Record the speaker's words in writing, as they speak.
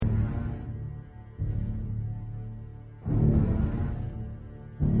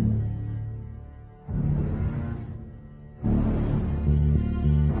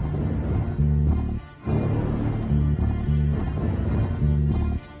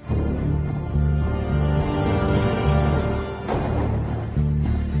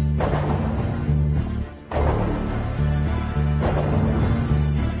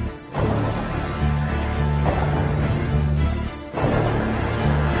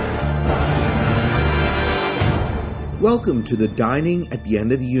Welcome to the Dining at the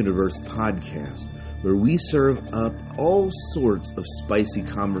End of the Universe podcast, where we serve up all sorts of spicy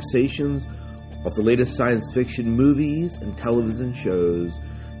conversations of the latest science fiction movies and television shows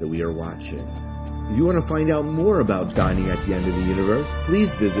that we are watching. If you want to find out more about Dining at the End of the Universe,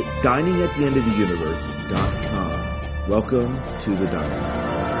 please visit diningattheendoftheuniverse.com. Welcome to the Dining.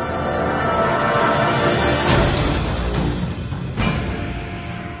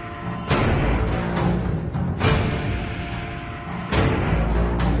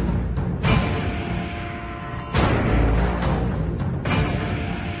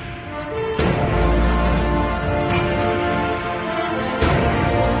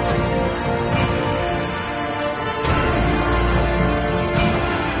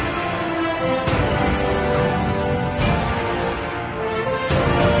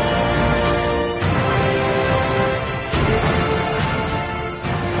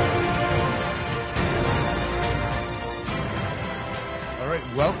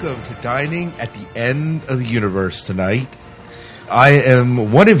 Dining at the End of the Universe tonight. I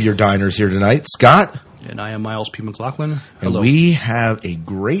am one of your diners here tonight, Scott. And I am Miles P. McLaughlin. Hello. And we have a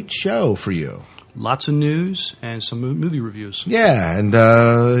great show for you. Lots of news and some movie reviews. Yeah, and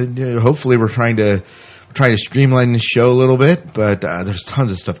hopefully we're trying to streamline the show a little bit, but there's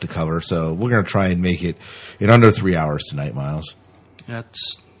tons of stuff to cover, so we're going to try and make it in under 3 hours tonight, Miles.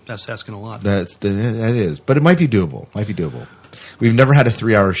 That's asking a lot. That is, but it might be doable. We've never had a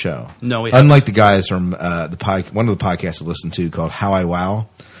 3-hour show. No, we haven't. Unlike the guys from one of the podcasts I listened to called How I Wow,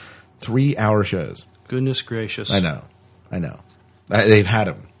 3-hour shows. Goodness gracious! I know. They've had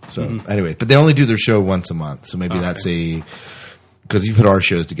them. So, anyway, but they only do their show once a month. So maybe that's because you put our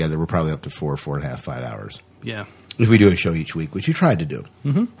shows together, we're probably up to 4.5, 5 hours. Yeah. If we do a show each week, which you tried to do.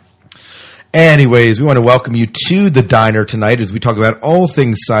 Mm-hmm. Anyways, we want to welcome you to the diner tonight as we talk about all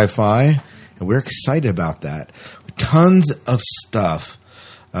things sci-fi, and we're excited about that. Tons of stuff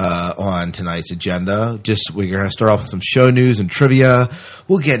on tonight's agenda. We're going to start off with some show news and trivia.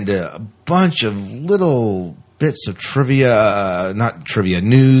 We'll get into a bunch of little bits of trivia, not trivia,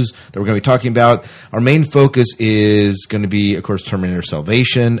 news that we're going to be talking about. Our main focus is going to be, of course, Terminator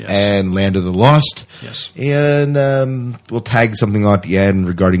Salvation and Land of the Lost. Yes. And we'll tag something on at the end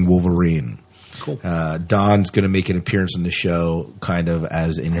regarding Wolverine. Cool. Don's going to make an appearance in the show, kind of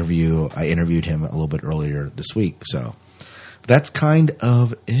as an interview. I interviewed him a little bit earlier this week, so that's kind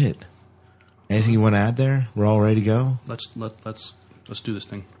of it. Anything you want to add there? We're all ready to go. Let's do this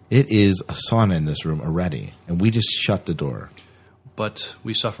thing. It is a sauna in this room already, and we just shut the door. But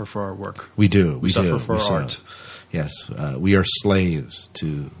we suffer for our work. We do. We suffer for our art. Yes, we are slaves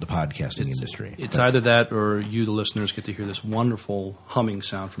to the podcasting industry. It's either that or you, the listeners, get to hear this wonderful humming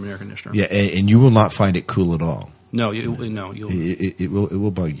sound from an air conditioner. Yeah, and you will not find it cool at all. No, it will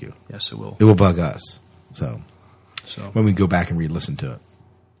bug you. Yes, it will. It will bug us. So when we go back and re-listen to it.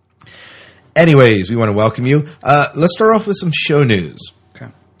 Anyways, we want to welcome you. Let's start off with some show news. Okay.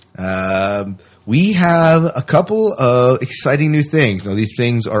 We have a couple of exciting new things. Now, these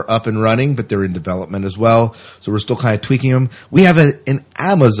things are up and running, but they're in development as well. So we're still kind of tweaking them. We have an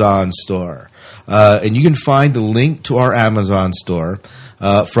Amazon store. And you can find the link to our Amazon store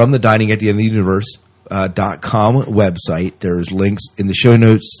from the Dining at the End of the Universe.com website. There's links in the show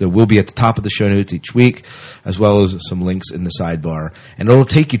notes that will be at the top of the show notes each week, as well as some links in the sidebar. And it'll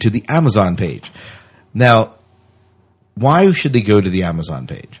take you to the Amazon page. Now, why should they go to the Amazon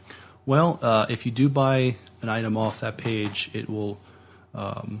page? Well, if you do buy an item off that page, it will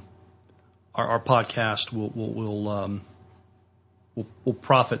our podcast will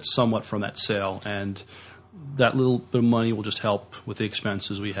profit somewhat from that sale, and that little bit of money will just help with the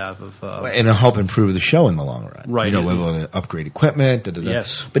expenses we have of and it'll help improve the show in the long run. Right, we're able to upgrade equipment.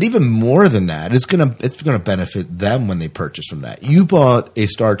 Yes, but even more than that, it's gonna benefit them when they purchase from that. You bought a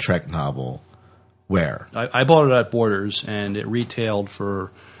Star Trek novel. Where? I bought it at Borders, and it retailed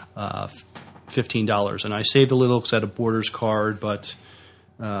for $15, and I saved a little because I had a Borders card, but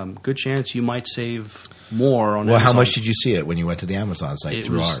good chance you might save more on Amazon. How much did you see it when you went to the Amazon site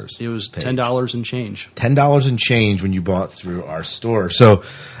through ours? It was $10 and change. $10 and change when you bought through our store. So,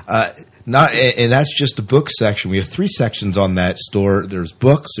 and that's just the book section. We have 3 sections on that store. There's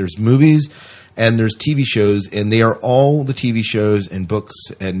books, there's movies, and there's TV shows, and they are all the TV shows and books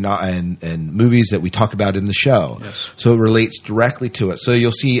and movies that we talk about in the show. Yes. So it relates directly to it. So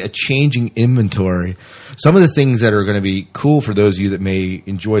you'll see a changing inventory. Some of the things that are going to be cool for those of you that may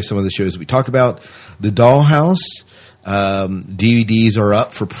enjoy some of the shows we talk about, The Dollhouse, DVDs are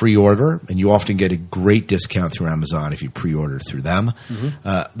up for pre-order, and you often get a great discount through Amazon if you pre-order through them.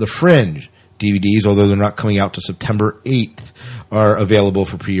 Mm-hmm. The Fringe DVDs, although they're not coming out to September 8th, are available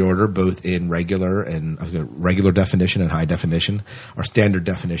for pre-order, both in regular definition and high definition, or standard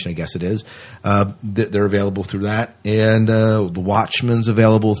definition, I guess it is. They're available through that, and The Watchmen's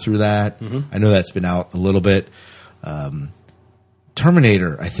available through that. I know that's been out a little bit.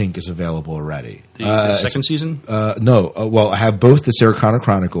 Terminator, I think, is available already. The second season? No. Well, I have both the Sarah Connor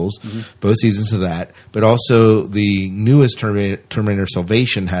Chronicles, both seasons of that, but also the newest Terminator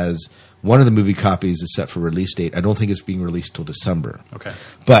Salvation has one of the movie copies is set for release date. I don't think it's being released till December. Okay.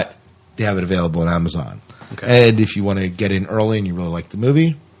 But they have it available on Amazon. Okay. And if you want to get in early and you really like the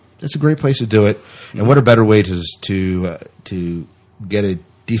movie, that's a great place to do it. And what a better way to get a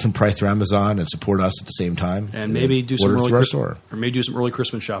decent price through Amazon and support us at the same time. And maybe do some early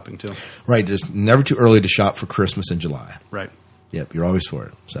Christmas shopping too. Right. There's never too early to shop for Christmas in July. Right. Yep. You're always for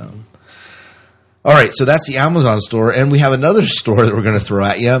it. So. All right, so that's the Amazon store, and we have another store that we're going to throw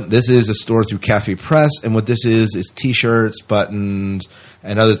at you. This is a store through Cafe Press, and what this is T-shirts, buttons,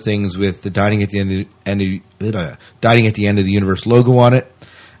 and other things with the Dining at the End of the Universe logo on it.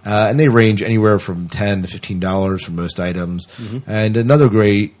 And they range anywhere from $10 to $15 for most items. And another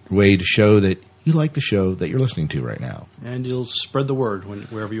great way to show that you like the show that you're listening to right now. And you'll spread the word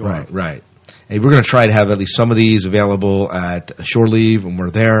wherever you are. Right. And we're going to try to have at least some of these available at Shore Leave when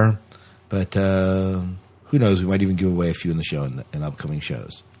we're there. But who knows? We might even give away a few in the show in upcoming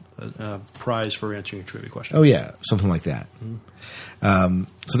shows. Prize for answering a trivia question. Oh, yeah. Something like that.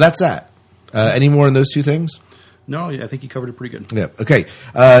 So that's that. Any more on those two things? No, I think you covered it pretty good. Yeah. Okay.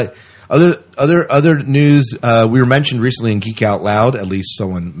 Other news. We were mentioned recently in Geek Out Loud. At least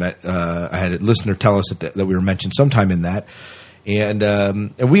someone I had a listener tell us that we were mentioned sometime in that.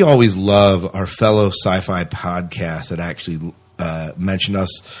 And we always love our fellow sci-fi podcasts that actually mention us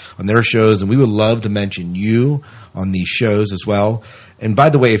on their shows, and we would love to mention you on these shows as well. And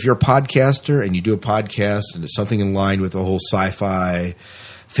by the way, if you're a podcaster and you do a podcast and it's something in line with the whole sci-fi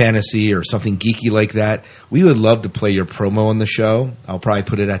fantasy or something geeky like that, we would love to play your promo on the show. I'll probably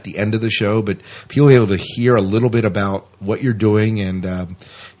put it at the end of the show, but people will be able to hear a little bit about what you're doing. And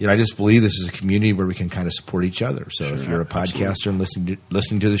I just believe this is a community where we can kind of support each other. So if you're a podcaster and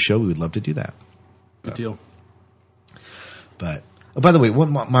listening to the show, we would love to do that. Good deal. But by the way,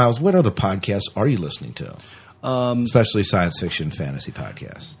 Miles, what other podcasts are you listening to? Especially science fiction, fantasy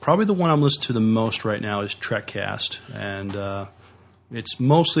podcasts. Probably the one I'm listening to the most right now is Trekcast, and it's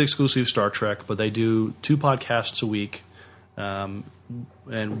mostly exclusive Star Trek, but they do 2 podcasts a week, and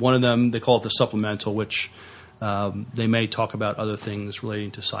one of them they call it the supplemental, which they may talk about other things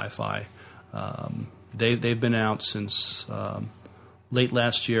relating to sci-fi. They've been out since late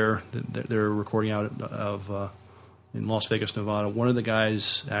last year. They're recording out of in Las Vegas, Nevada. One of the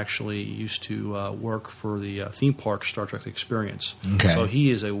guys actually used to work for the theme park Star Trek Experience. Okay. So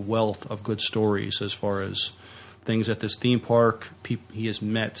he is a wealth of good stories as far as things at this theme park. He has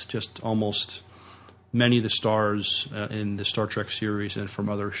met just almost many of the stars in the Star Trek series and from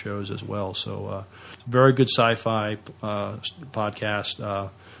other shows as well. So very good sci-fi podcast.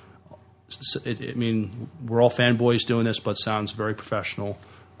 We're all fanboys doing this, but sounds very professional.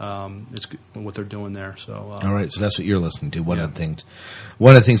 It's good what they're doing there. So all right, so that's what you're listening to. One of the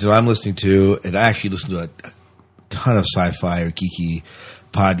things that I'm listening to, and I actually listen to a ton of sci-fi or geeky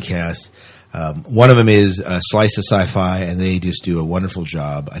podcasts. One of them is Slice of Sci-Fi, and they just do a wonderful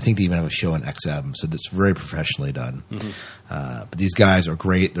job. I think they even have a show on XM, so that's very professionally done. But these guys are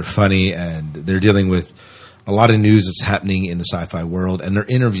great. They're funny, and they're dealing with a lot of news that's happening in the sci-fi world, and they're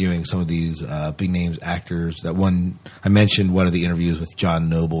interviewing some of these big names actors. That one I mentioned, one of the interviews with John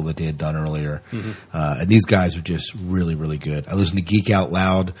Noble that they had done earlier, and these guys are just really, really good. I listen to Geek Out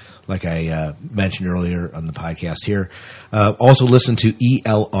Loud, like I mentioned earlier on the podcast here. Also listen to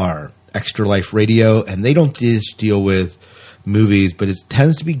ELR, Extra Life Radio, and they don't just deal with movies, but it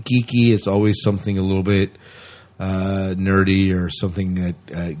tends to be geeky. It's always something a little bit nerdy or something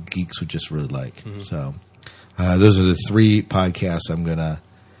that geeks would just really like. So. Those are the 3 podcasts I'm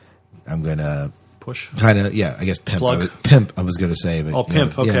gonna push. Kind of, yeah. I guess pimp. I was gonna say, but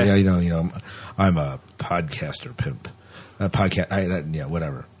pimp. Okay. Yeah, I'm a podcaster pimp.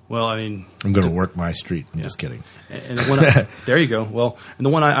 Whatever. Well, I mean, I'm going to work my street. I'm just kidding. And the one there you go. Well, and the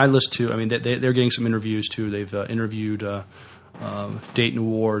one I listen to, I mean, they're getting some interviews too. They've interviewed Dayton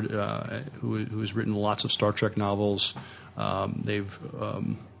Ward, who has written lots of Star Trek novels. They've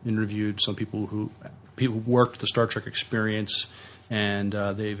interviewed some people who worked the Star Trek Experience, and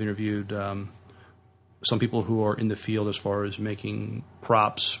they've interviewed some people who are in the field as far as making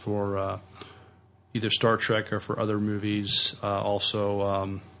props for either Star Trek or for other movies.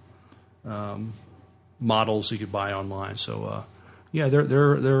 Also, models you could buy online. So, they're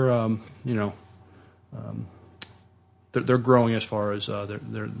they're growing as far as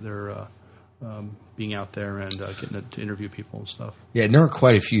they're being out there and getting to interview people and stuff. Yeah, and there are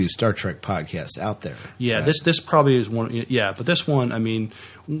quite a few Star Trek podcasts out there. Yeah, right? this probably is one. Yeah, but this one, I mean,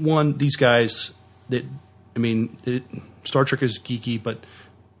 these guys that, I mean, Star Trek is geeky, but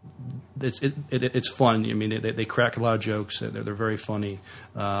it's fun. I mean, they crack a lot of jokes. They're very funny.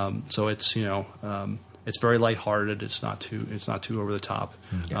 So it's it's very lighthearted. It's not too over the top.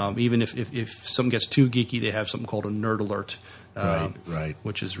 Okay. Even if something gets too geeky, they have something called a nerd alert. Right.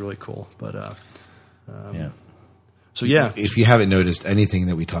 Which is really cool. But yeah. So yeah, if you haven't noticed anything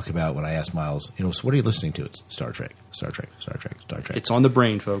that we talk about, when I ask Miles, so what are you listening to? It's Star Trek. It's on the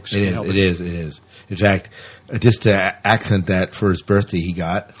brain, folks. It is. In fact, just to accent that, for his birthday,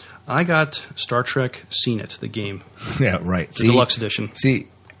 I got Star Trek Seen It, the game. Yeah, right. The deluxe edition. See,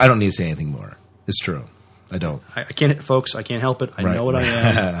 I don't need to say anything more. It's true. I don't. I can't, folks. I can't help it. I know what I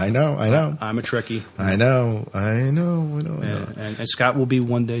am. I know. I'm a Trekkie. I know. And Scott will be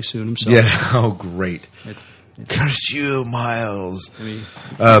one day soon himself. Yeah. Oh, great. Curse you, Miles. I mean,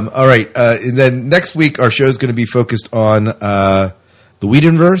 all right. And then next week, our show is going to be focused on the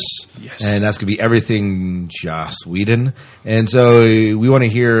Whedonverse. Yes. And that's going to be everything Joss Whedon. And so we want to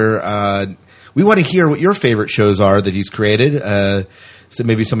hear what your favorite shows are that he's created. So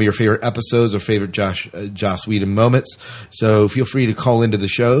maybe some of your favorite episodes or favorite Joss Whedon moments. So feel free to call into the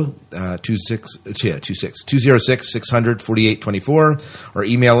show, 206-600-4824, or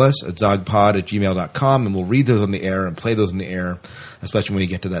email us at zogpod@gmail.com, and we'll read those on the air and play those in the air, especially when we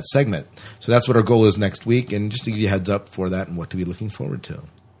get to that segment. So that's what our goal is next week, and just to give you a heads up for that and what to be looking forward to.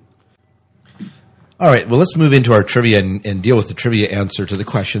 All right, well, let's move into our trivia and deal with the trivia answer to the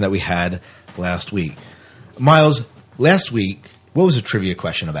question that we had last week. Miles, last week, what was the trivia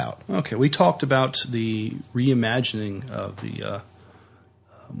question about? Okay, we talked about the reimagining of the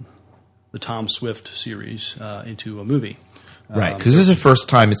Tom Swift series into a movie. Right, because this is the first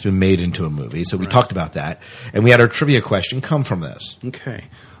time it's been made into a movie, so we talked about that. And we had our trivia question come from this. Okay.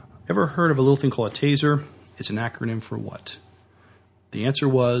 Ever heard of a little thing called a taser? It's an acronym for what? The answer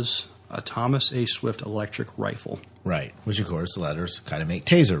was a Thomas A. Swift electric rifle. Right, which of course the letters kind of make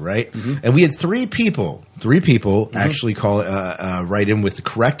taser, right? Mm-hmm. And we had three people actually write in with the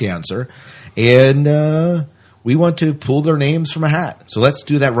correct answer, and we want to pull their names from a hat. So let's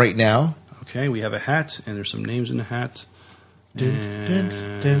do that right now. Okay, we have a hat, and there's some names in the hat.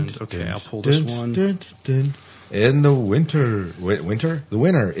 I'll pull this one. In the winter, the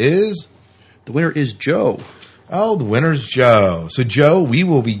winner is? The winner is Joe. Oh, the winner's Joe. So, Joe, we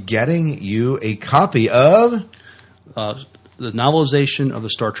will be getting you a copy of the novelization of the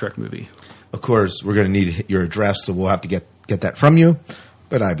Star Trek movie. Of course, we're going to need your address, so we'll have to get that from you.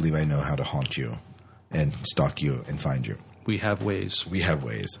 But I believe I know how to haunt you and stalk you and find you. We have ways.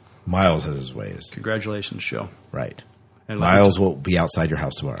 Miles has his ways. Congratulations, Joe. Right. And Miles will be outside your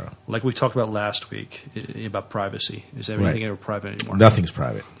house tomorrow. Like we talked about last week about privacy. Is everything ever private anymore? Nothing's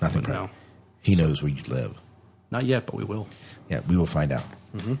private. Nothing private. No. He knows where you live. Not yet, but we will. Yeah, we will find out.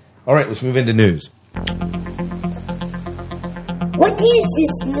 Mm-hmm. All right, let's move into news. What is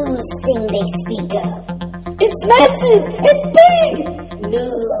this news thing they speak of? It's massive! It's big!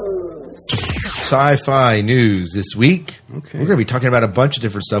 News! Sci-fi news this week. Okay. We're going to be talking about a bunch of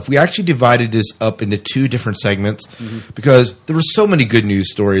different stuff. We actually divided this up into two different segments because there were so many good news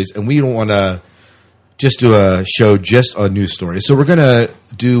stories, and we don't want to just do a show just on news stories. So we're going to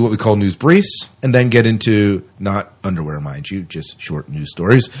do what we call news briefs and then get into, not underwear, mind you, just short news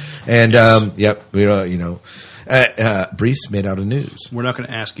stories. And, briefs made out of news. We're not going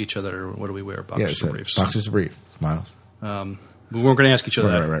to ask each other, what do we wear? Boxers or briefs? Boxers or briefs. Miles. We weren't going to ask each other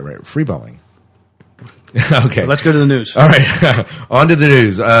that. Right. Free balling. Okay. Let's go to the news. All right. On to the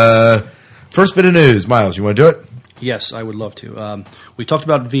news. First bit of news. Miles, you want to do it? Yes, I would love to. We talked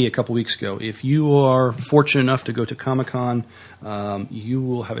about V a couple weeks ago. If you are fortunate enough to go to Comic-Con, you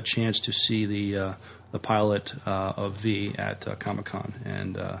will have a chance to see the pilot of V at Comic-Con.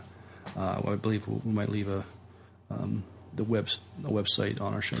 And I believe we might leave a website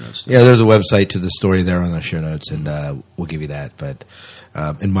on our show notes. Yeah, there's a website to the story there on the show notes, and we'll give you that. But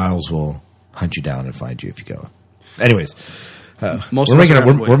and Miles will hunt you down and find you if you go. Anyways. We're making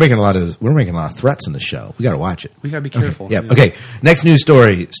a lot of threats in the show. We got to watch it. We got to be careful. Okay. Yeah. Okay. Next news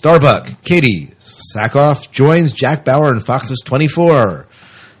story: Starbuck Katee Sackoff joins Jack Bauer in Fox's 24.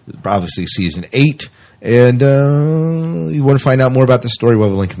 Obviously, season 8. And you want to find out more about this story? We'll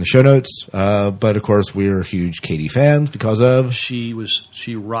have a link in the show notes. But of course, we're huge Katee fans because of she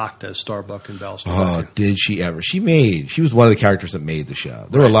rocked as Starbuck and Battlestar. Oh, did she ever? She was one of the characters that made the show.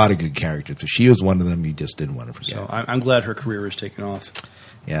 There were a lot of good characters, but she was one of them you just didn't want to forget. So I'm glad her career is taking off.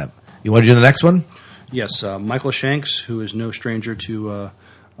 Yeah. You want to do the next one? Yes, Michael Shanks, who is no stranger to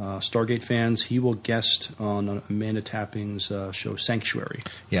Stargate fans, he will guest on Amanda Tapping's show Sanctuary.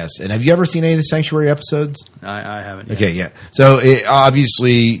 Yes, and have you ever seen any of the Sanctuary episodes? I haven't yet. Okay, yeah. So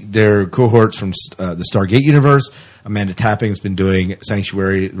obviously they're cohorts from the Stargate Universe. Amanda Tapping's been doing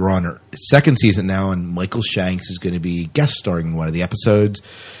Sanctuary. We're on her second season now, and Michael Shanks is going to be guest starring in one of the episodes.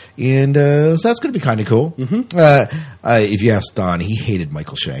 And so that's going to be kind of cool. If you ask Don, he hated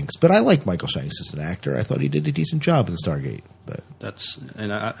Michael Shanks, but I like Michael Shanks as an actor. I thought he did a decent job in the Stargate. But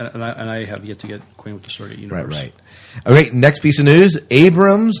I have yet to get acquainted with the Stargate Universe. Right. All right, next piece of news: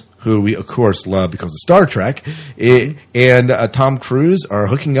 Abrams, who we of course love because of Star Trek, and Tom Cruise are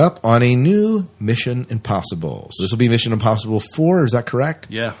hooking up on a new Mission Impossible. So this will be Mission Impossible 4. Is that correct?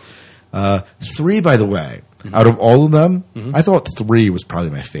 Yeah. 3, by the way. Out of all of them, I thought 3 was probably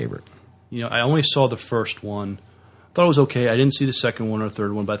my favorite. I only saw the first one. Thought it was okay. I didn't see the second one or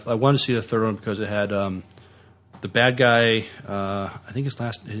third one, but I wanted to see the third one because it had the bad guy. I think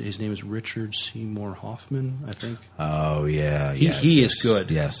his name is Richard Seymour Hoffman. I think. Oh yeah, he is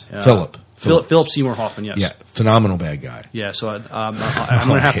good. Yes, Philip Seymour Hoffman. Yes. Yeah, phenomenal bad guy. Yeah, so I'm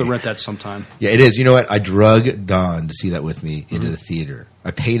going to have to rent that sometime. Yeah, it is. You know what? I drug Don to see that with me into the theater.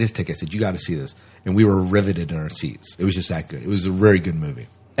 I paid his ticket. I said, "You got to see this." And we were riveted in our seats. It was just that good. It was a very good movie.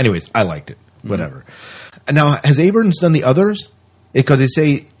 Anyways, I liked it. Whatever. And now, has Abrams done the others? Because they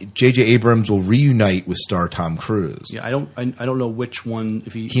say J.J. Abrams will reunite with star Tom Cruise. Yeah, I don't know which one.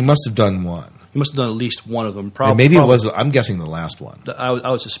 If he must have done one. He must have done at least one of them. Probably. Maybe it was. I'm guessing the last one. I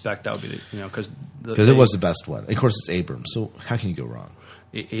would suspect that would be because it was the best one. Of course, it's Abrams. So how can you go wrong?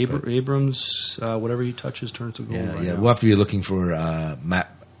 Abrams, whatever he touches turns to gold. Yeah. We'll have to be looking for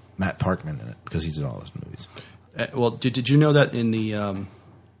Matt Parkman in it because he's in all those movies. Well, did you know that in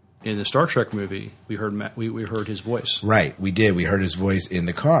the Star Trek movie we heard his voice? Right, we did. We heard his voice in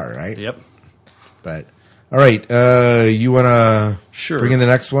the car, right? Yep. But all right, you want to bring in the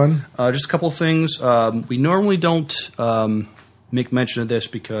next one? Just a couple of things. We normally don't make mention of this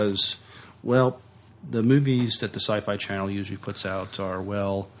because, well, the movies that the Sci-Fi Channel usually puts out are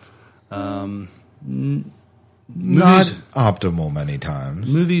not optimal many times.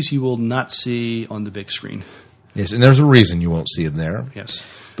 Movies you will not see on the big screen. Yes, and there's a reason you won't see them there. Yes.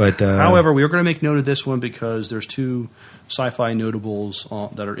 But however, we are going to make note of this one because there's 2 sci-fi notables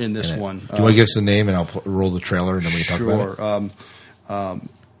that are in this one. Do you want to give us the name and I'll roll the trailer and then we can talk about it?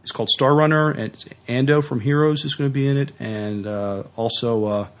 It's called Star Runner, and it's Ando from Heroes is going to be in it, and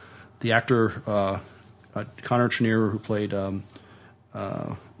also the actor Connor Trinneer, who played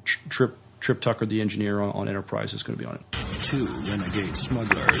Trip Tucker, the engineer on Enterprise, is going to be on it. 2 renegade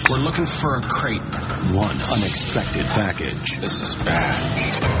smugglers. We're looking for a crate. 1 unexpected package. This is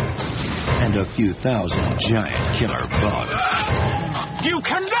bad. And a few thousand giant killer bugs. You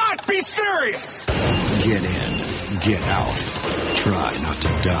cannot be serious! Get in, get out. Try not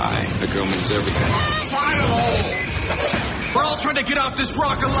to die. The girl means everything. Fire! We're all trying to get off this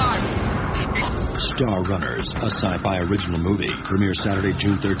rock alive! Star Runners, a sci-fi original movie. Premieres Saturday,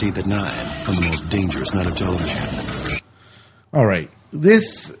 June 13th at 9 on the most dangerous night of television. All right.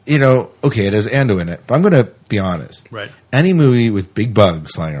 This, okay, it has Ando in it, but I'm going to be honest. Right. Any movie with big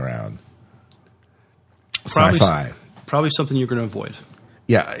bugs flying around, sci-fi. Probably something you're going to avoid.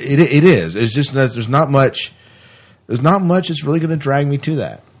 Yeah, it is. It's just that there's not much that's really going to drag me to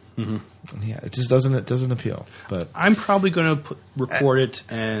that. Mm-hmm. Yeah, it just doesn't appeal. But I'm probably going to record it,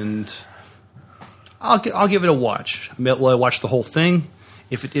 and I'll give it a watch. Will I watch the whole thing?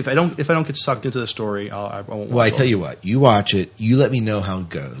 If I don't get sucked into the story, I won't. Well, I tell you what, you watch it, you let me know how it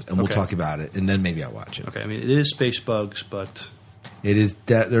goes, and we'll talk about it, and then maybe I'll watch it. Okay, I mean it is space bugs, but it is.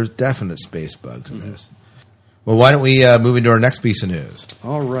 There's definite space bugs in this. Well, why don't we move into our next piece of news?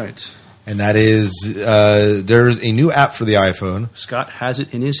 All right. And that is, there's a new app for the iPhone. Scott has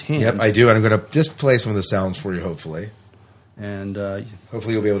it in his hand. Yep, I do, and I'm going to just play some of the sounds for you, hopefully. And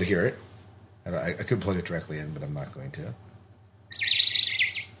hopefully you'll be able to hear it. I could plug it directly in, but I'm not going to.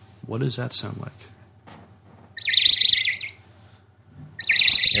 What does that sound like?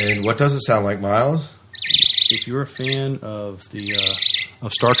 And what does it sound like, Miles? If you're a fan of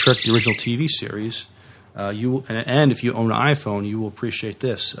of Star Trek, the original TV series, and if you own an iPhone, you will appreciate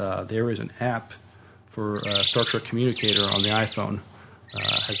this. There is an app for Star Trek Communicator on the iPhone.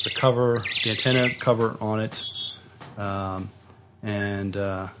 Has the antenna cover on it, and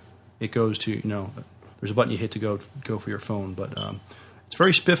it goes to there's a button you hit to go for your phone, but it's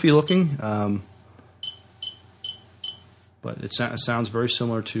very spiffy looking. But it sounds very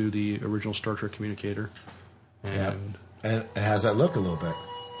similar to the original Star Trek Communicator, and it has that look a little bit.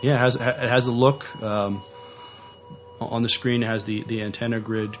 Yeah, it has the look. On the screen, it has the antenna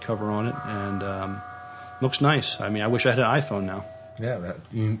grid cover on it, and Looks nice. I mean, I wish I had an iPhone now. Yeah,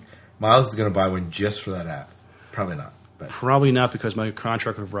 Miles is going to buy one just for that app. Probably not. But. Probably not, because my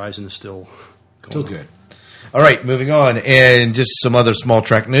contract with Verizon is still going Still good. All right, moving on. And just some other small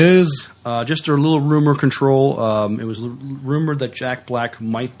Trek news. Just a little rumor control. It was rumored that Jack Black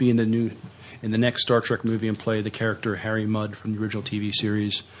might be in the next Star Trek movie and play the character Harry Mudd from the original TV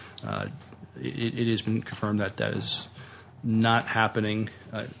series. It has been confirmed that is not happening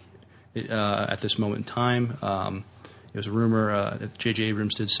at this moment in time. It was a rumor that J.J.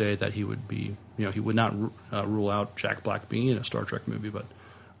 Abrams did say that he would be, he would not rule out Jack Black being in a Star Trek movie,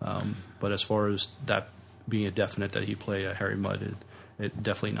 but as far as that being a definite that he play Harry Mudd, it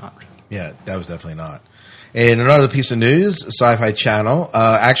definitely not. Yeah, that was definitely not. And another piece of news, Sci-Fi Channel.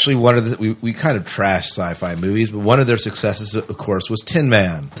 Actually, one of we kind of trashed sci-fi movies, but one of their successes, of course, was Tin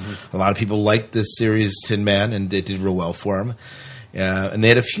Man. Mm-hmm. A lot of people liked this series, Tin Man, and it did real well for them. And they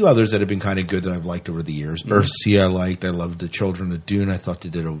had a few others that have been kind of good that I've liked over the years. Mm-hmm. Earthsea I liked. I loved The Children of Dune. I thought they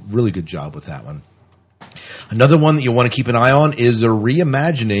did a really good job with that one. Another one that you want to keep an eye on is the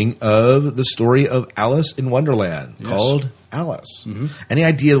reimagining of the story of Alice in Wonderland, called Alice. Mm-hmm. Any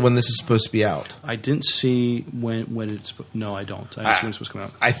idea when this is supposed to be out? I didn't see when it's... No, I don't. I didn't see when it's supposed to come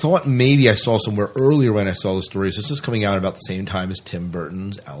out. I thought maybe I saw somewhere earlier when I saw the stories. This is coming out about the same time as Tim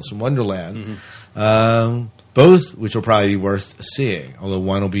Burton's Alice in Wonderland. Mm-hmm. Both, which will probably be worth seeing, although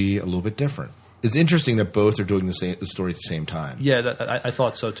one will be a little bit different. It's interesting that both are doing the story at the same time. Yeah, I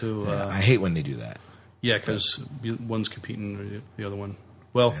thought so too. Yeah, I hate when they do that. Yeah, because one's competing with the other one.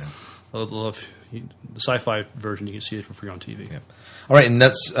 Well, the sci-fi version, you can see it for free on TV. Yeah. All right, and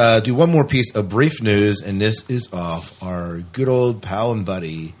let's do one more piece of brief news, and this is off our good old pal and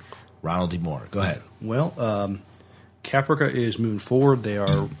buddy, Ronald D. Moore. Go ahead. Well, Caprica is moving forward. They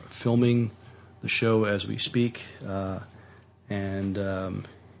are filming the show as we speak, and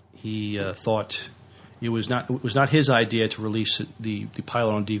he thought it was not his idea to release the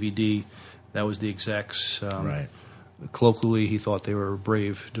pilot on DVD. That was the execs. Right. Colloquially, he thought they were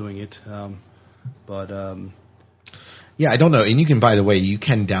brave doing it, but yeah, I don't know. And you can, by the way, you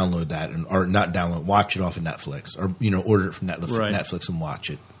can download that or not download, watch it off of Netflix, or order it from Netflix and watch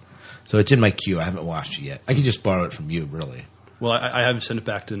it. So it's in my queue. I haven't watched it yet. I can just borrow it from you, really. Well, I haven't sent it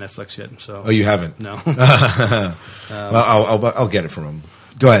back to Netflix yet. So. Oh, you haven't? No. Well, I'll get it from him.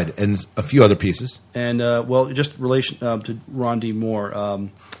 Go ahead, and a few other pieces. And just relation to Ron D. Moore.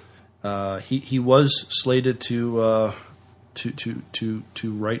 He was slated to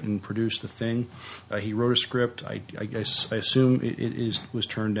write and produce the thing. He wrote a script. I assume it was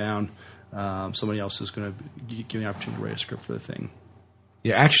turned down. Somebody else is going to give the opportunity to write a script for the thing.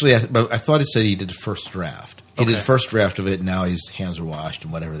 Yeah, actually, I thought it said he did the first draft. He did the first draft of it, and now his hands are washed,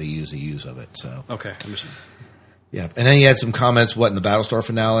 and whatever they use of it. So okay, understood. Yeah, and then he had some comments, in the Battlestar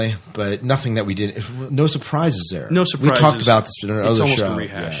finale, but nothing that we didn't. No surprises there. No surprises. We talked about this in another show. It's almost a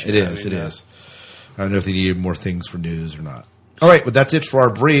rehash. Yeah, it is. I don't know if they needed more things for news or not. All right, but that's it for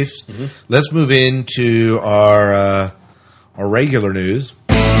our briefs. Mm-hmm. Let's move into our regular news.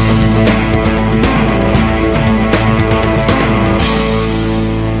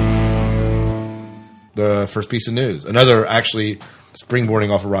 The first piece of news. Another, actually,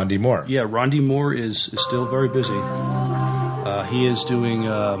 springboarding off of Ron D. Moore. Yeah, Ron D. Moore is still very busy. He is doing... he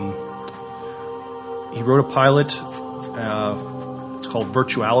wrote a pilot. It's called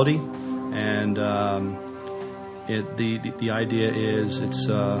Virtuality. And the idea is it's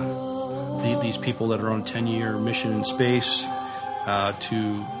these people that are on a 10-year mission in space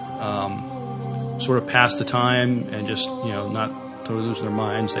to sort of pass the time and just, not totally lose their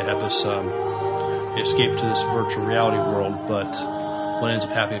minds. They have this... They escape to this virtual reality world, but what ends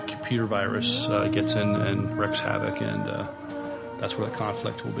up happening, a computer virus gets in and wreaks havoc, and that's where the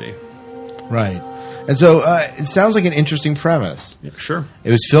conflict will be. Right. And so it sounds like an interesting premise. Yeah, sure.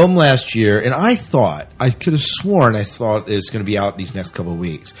 It was filmed last year, and I could have sworn it was going to be out these next couple of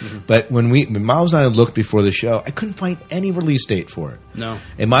weeks. Mm-hmm. But when Miles and I looked before the show, I couldn't find any release date for it. No.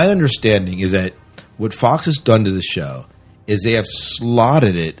 And my understanding is that what Fox has done to the show is they have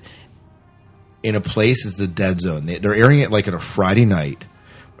slotted it in a place as the dead zone. They're airing it like on a Friday night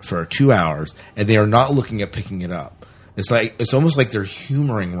for 2 hours, and they are not looking at picking it up. It's almost like they're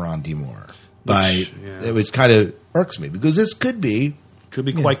humoring Ron D. Moore. Which kind of irks me, because this could be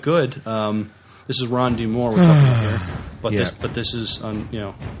quite good. This is Ron D. Moore we're talking about here, but this is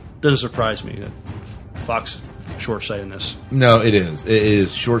doesn't surprise me that Fox short-sightedness. No, it is. It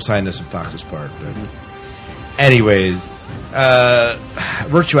is short-sightedness on Fox's part. But anyways.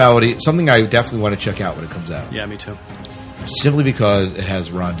 Virtuality, something I definitely want to check out when it comes out. Yeah, me too. Simply because it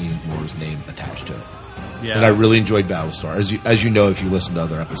has Ron D. Moore's name attached to it. Yeah. And I really enjoyed Battlestar, as you know if you listen to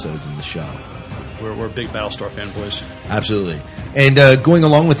other episodes in the show. we're big Battlestar fanboys. Absolutely. And going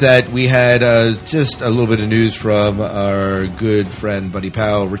along with that, we had just a little bit of news from our good friend, buddy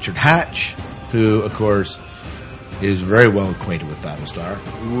pal, Richard Hatch, who, of course, is very well acquainted with Battlestar.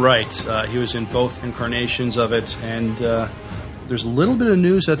 Right. He was in both incarnations of it, and there's a little bit of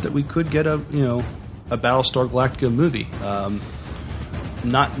news that we could get a Battlestar Galactica movie.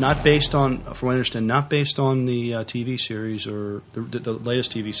 Not based on, from what I understand, not based on the TV series or the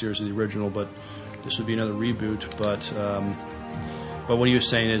latest TV series of the original, but this would be another reboot. But what he was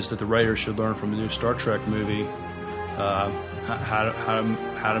saying is that the writers should learn from the new Star Trek movie how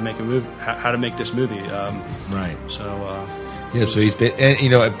to make a movie, how to make this movie. Right. So so he's been,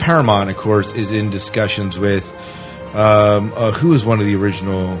 and Paramount, of course, is in discussions with who is one of the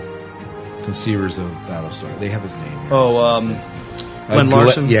original conceivers of Battlestar. They have his name here. Glenn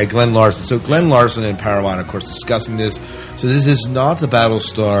Larson? Glenn Larson. So Glenn Larson and Paramount, of course, discussing this. So this is not the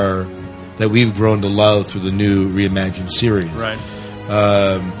Battlestar that we've grown to love through the new reimagined series. Right.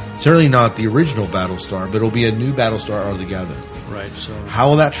 Certainly not the original Battlestar, but it'll be a new Battlestar altogether. Right. So how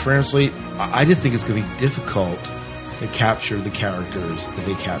will that translate? I just think it's going to be difficult to capture the characters that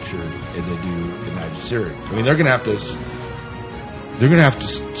they captured in the new reimagined series. I mean, they're going to have to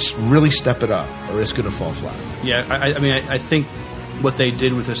really step it up, or it's going to fall flat. Yeah, I think what they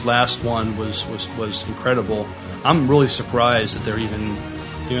did with this last one was incredible. I'm really surprised that they're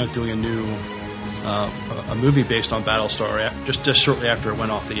not doing a new a movie based on Battlestar just shortly after it went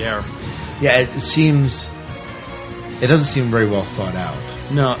off the air. Yeah, it doesn't seem very well thought out.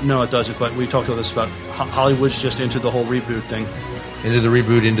 No, it doesn't. But we talked about this about Hollywood's just into the whole reboot thing. Into the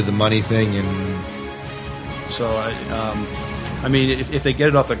reboot, into the money thing, and so I mean, if they get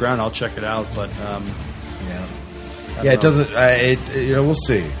it off the ground, I'll check it out. But it doesn't. We'll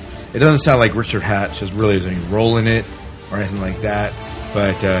see. It doesn't sound like Richard Hatch has any role in it or anything like that.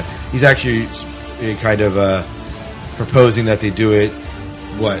 But he's actually kind of proposing that they do it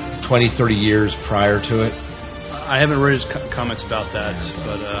 20, 30 years prior to it. I haven't read his comments about that,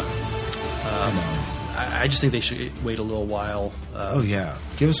 but I just think they should wait a little while.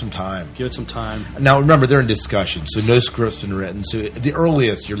 Give it some time. Give it some time. Now, remember, they're in discussion, so no script's been written. So the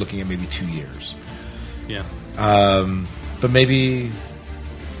earliest, you're looking at maybe 2 years. Yeah. But maybe,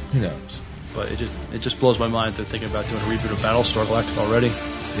 who knows? But it just blows my mind that they're thinking about doing a reboot of Battlestar Galactica already.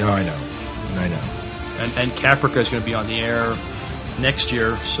 Yeah, I know. And Caprica is going to be on the air next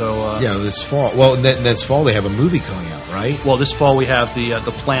year, so this fall. Well, this fall they have a movie coming out, right? Well, this fall we have the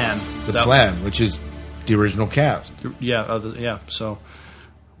plan. The plan, which is the original cast. So,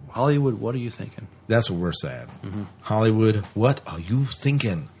 Hollywood, what are you thinking? That's what we're saying. Mm-hmm. Hollywood, what are you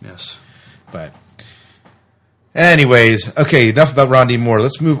thinking? Yes, but. Anyways, okay, enough about Ron D. Moore.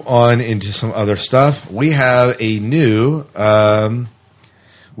 Let's move on into some other stuff. We have a new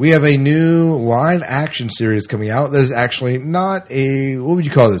live action series coming out. That is actually not what would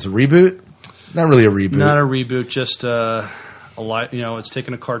you call this? A reboot? Not really a reboot. Not a reboot, just a live. It's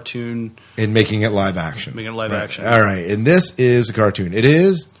taking a cartoon and making it live action. Action. All right, and this is a cartoon. It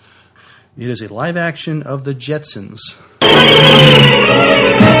is a live action of the Jetsons.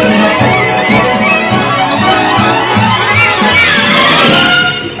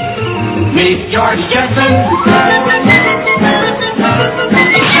 Meet George Jetson.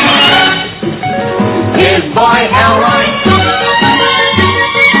 His boy Elroy.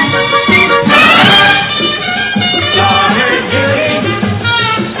 Daughter Judy.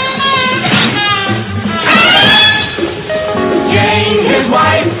 Jane, his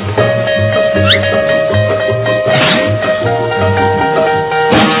wife.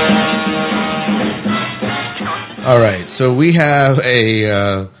 all right. So we have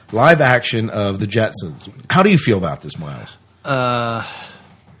a live action of the Jetsons. How do you feel about this, Miles?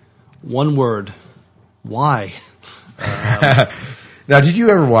 One word. Why? Now, did you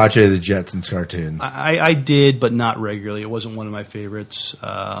ever watch any of the Jetsons cartoons? I did, but not regularly. It wasn't one of my favorites.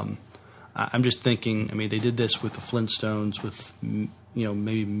 I'm just thinking. I mean, they did this with the Flintstones, with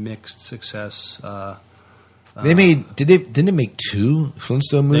maybe mixed success. They made didn't they make two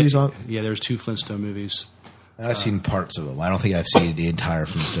Flintstone movies? Yeah, there's two Flintstone movies. I've seen parts of them. I don't think I've seen the entire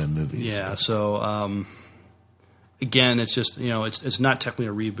Flintstone movies. Yeah. So again, it's just it's not technically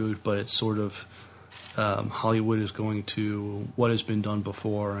a reboot, but it's sort of Hollywood is going to what has been done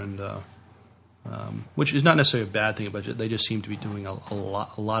before, and which is not necessarily a bad thing, but they just seem to be doing a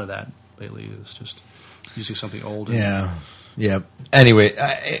lot of that lately. It's just using something old. Yeah. Anyway,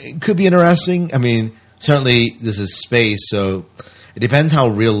 it could be interesting. I mean, certainly this is space, so it depends how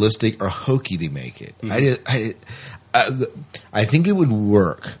realistic or hokey they make it. Mm-hmm. I think it would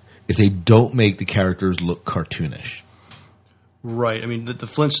work if they don't make the characters look cartoonish. Right. I mean, the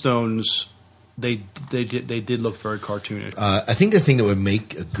Flintstones They did look very cartoonish. I think the thing that would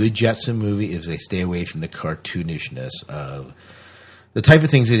make a good Jetson movie is they stay away from the cartoonishness of the type of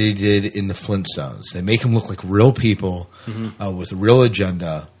things that they did in the Flintstones. They make them look like real people with a real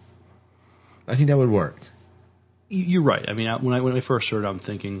agenda. I think that would work. You're right. I mean, when I first heard it, I'm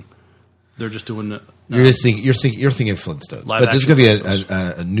thinking they're just doing. You're thinking Flintstones, but there's going to be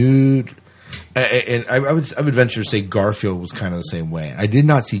a nude. And I would venture to say Garfield was kind of the same way. I did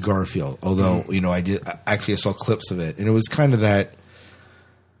not see Garfield, although I saw clips of it, and it was kind of that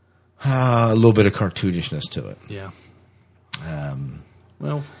a little bit of cartoonishness to it. Yeah.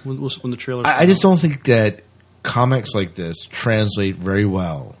 Well, when the trailer, I just don't think that comics like this translate very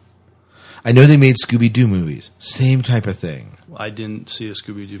well. I know they made Scooby-Doo movies, same type of thing. I didn't see the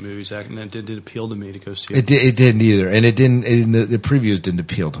Scooby-Doo movies, and it didn't appeal to me to go see it. It didn't either, and it didn't. The previews didn't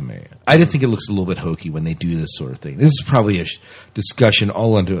appeal to me. I just think it looks a little bit hokey when they do this sort of thing. This is probably a discussion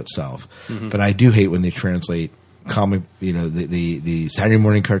all unto itself, but I do hate when they translate comic, the Saturday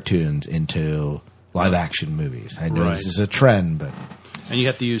morning cartoons into live action movies. I know this is a trend, but you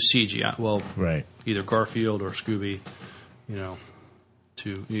have to use CGI. Well, right, either Garfield or Scooby, you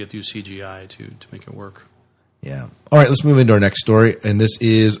have to use CGI to make it work. Yeah. All right, let's move into our next story. And this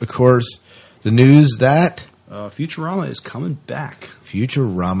is, of course, the news that Futurama is coming back.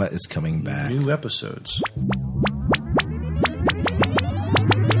 Futurama is coming back. New episodes.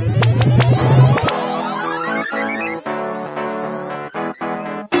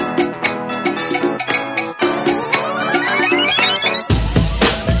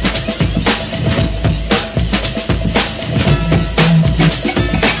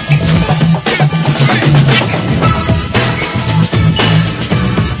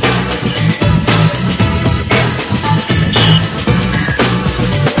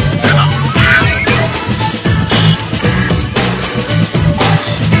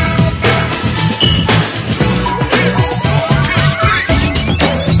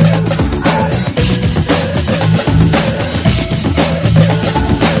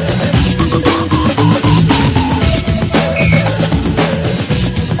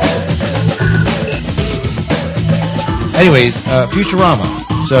 Anyways,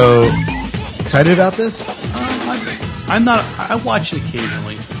 Futurama. So, excited about this? I'm not. I watch it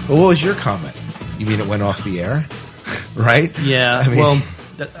occasionally. Well, what was your comment? You mean it went off the air? Right? Yeah.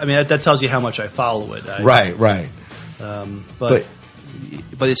 That tells you how much I follow it. Right. But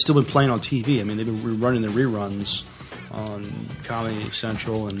it's still been playing on TV. I mean, they've been running the reruns on Comedy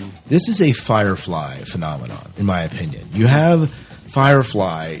Central, and this is a Firefly phenomenon, in my opinion. You have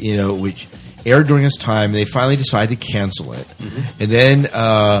Firefly, which aired during its time. They finally decided to cancel it, and then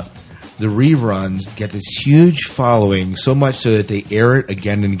the reruns get this huge following, so much so that they air it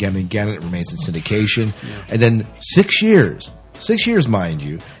again and again and again. And it remains in syndication, and then 6 years, mind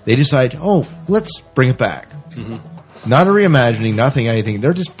you, they decide, let's bring it back. Not a reimagining, nothing, anything.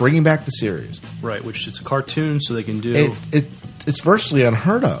 They're just bringing back the series, right? Which it's a cartoon, so they can do it's virtually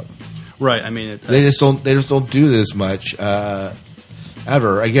unheard of, right? I mean, they just don't do this much.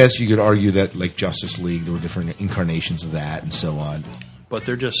 Ever. I guess you could argue that, like Justice League, there were different incarnations of that and so on. But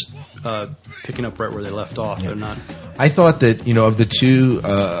they're just picking up right where they left off. Yeah. They're not. I thought that, of the two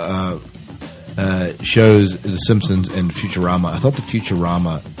shows, The Simpsons and Futurama, I thought the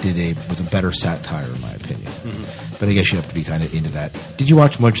Futurama was a better satire, in my opinion. But I guess you have to be kind of into that. Did you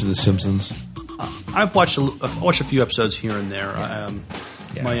watch much of The Simpsons? I've watched a few episodes here and there.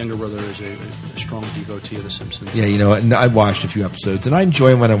 My younger brother is a strong devotee of The Simpsons. Yeah, and I watched a few episodes, and I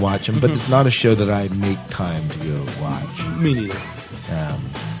enjoy them when I watch them, but it's not a show that I make time to go watch. Me neither.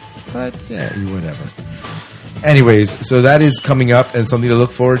 But, whatever. Anyways, so that is coming up and something to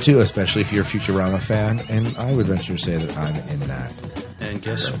look forward to, especially if you're a Futurama fan, and I would venture to say that I'm in that. And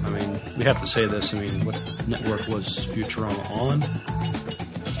we have to say this, what network was Futurama on?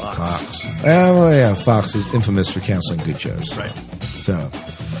 Fox. Fox is infamous for canceling good shows. Right. So,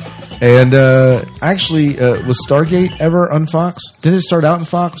 and actually, was Stargate ever on Fox? Did it start out on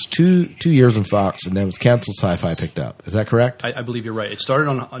Fox? 2 years on Fox, and then it was canceled. Sci-Fi picked up. Is that correct? I believe you're right. It started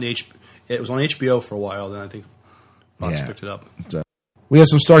it was on HBO for a while. Then I think Fox picked it up. So, we have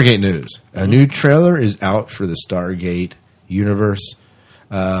some Stargate news. A new trailer is out for the Stargate Universe.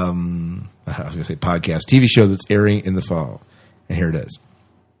 I was going to say podcast TV show that's airing in the fall, and here it is.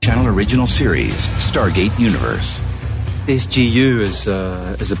 Channel original series Stargate Universe. BSG is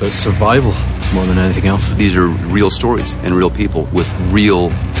about survival more than anything else. These are real stories and real people with real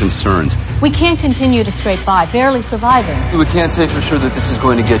concerns. We can't continue to scrape by, barely surviving. We can't say for sure that this is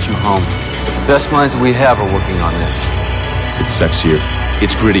going to get you home. But the best minds that we have are working on this. It's sexier.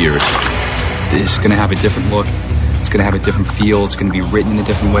 It's grittier. It's going to have a different look. It's going to have a different feel. It's going to be written in a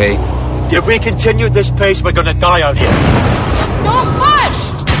different way. If we continue this pace, we're gonna die out here. Don't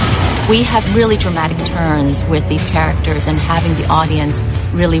push! We have really dramatic turns with these characters and having the audience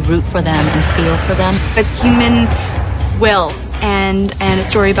really root for them and feel for them. It's human will and a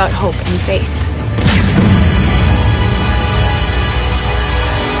story about hope and faith.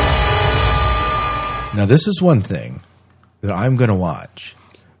 Now, this is one thing that I'm going to watch.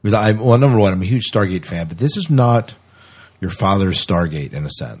 Because number one, I'm a huge Stargate fan, but this is not your father's Stargate in a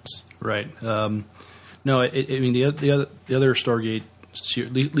sense. Right. No, the other Stargate,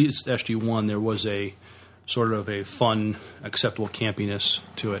 at least SG-1, there was a sort of a fun, acceptable campiness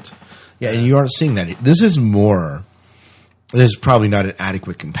to it. Yeah, and you aren't seeing that. This is more. This is probably not an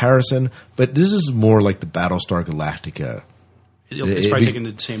adequate comparison, but this is more like the Battlestar Galactica. It's probably taking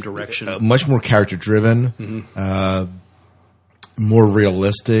the same direction. Much more character-driven, more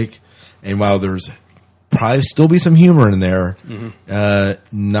realistic, and while there's probably still be some humor in there,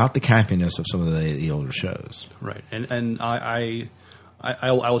 not the campiness of some of the older shows. Right, and I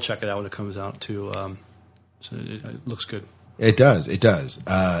will check it out when it comes out too. So it looks good. It does.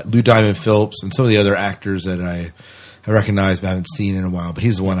 Lou Diamond Phillips and some of the other actors that I recognize but haven't seen in a while, but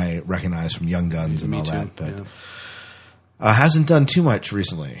he's the one I recognize from Young Guns and all that. But hasn't done too much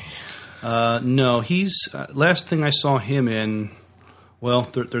recently. No, he's last thing I saw him in. Well,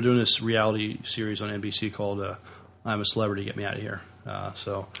 they're doing this reality series on NBC called "I'm a Celebrity, Get Me Out of Here."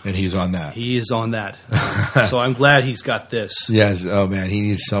 And he's on that. He is on that. So I'm glad he's got this. Yes. Oh man, he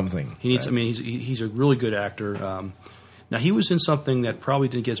needs something. He needs. Right? I mean, he's a really good actor. Now he was in something that probably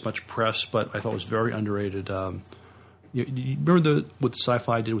didn't get as much press, but I thought was very underrated. You remember what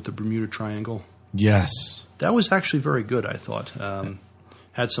Syfy did with the Bermuda Triangle? Yes. That was actually very good, I thought.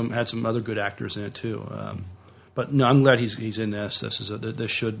 Had some other good actors in it too. But no, I'm glad he's in this.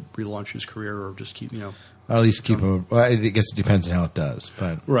 This should relaunch his career, or just keep Well, at least keep him. Well, I guess it depends on how it does,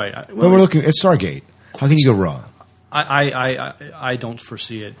 but right. But we're looking at Stargate. How can you go wrong? I don't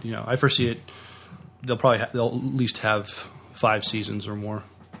foresee it. I foresee it. They'll at least have 5 seasons or more.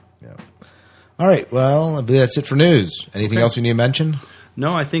 Yeah. All right. Well, I believe that's it for news. Anything else we need to mention?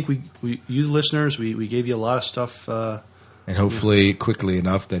 No, I think you listeners, we gave you a lot of stuff. And hopefully quickly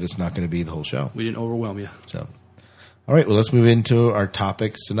enough that it's not going to be the whole show. We didn't overwhelm you. So, all right. Well, let's move into our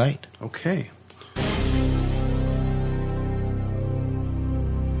topics tonight. Okay.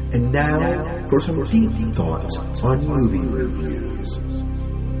 And now for some deep thoughts on movie reviews.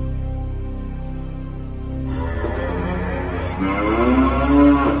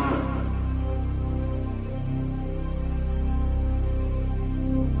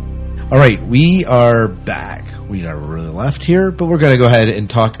 All right, we are back. We never really left here, but we're going to go ahead and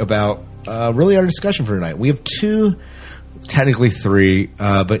talk about really our discussion for tonight. We have 2, technically 3,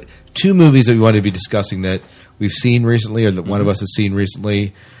 but 2 movies that we want to be discussing that we've seen recently, or that one of us has seen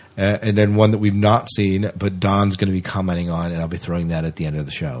recently, and then one that we've not seen, but Don's going to be commenting on, and I'll be throwing that at the end of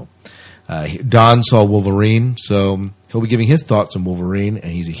the show. Don saw Wolverine, so he'll be giving his thoughts on Wolverine,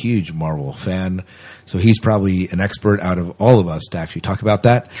 and he's a huge Marvel fan, so he's probably an expert out of all of us to actually talk about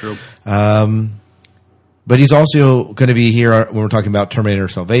that. True. But he's also going to be here when we're talking about Terminator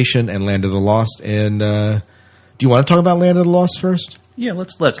Salvation and Land of the Lost. And do you want to talk about Land of the Lost first? Yeah,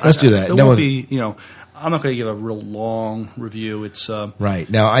 let's do that. It won't be, I'm not going to give a real long review. It's right.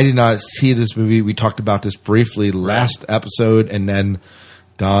 Now, I did not see this movie. We talked about this briefly last episode, and then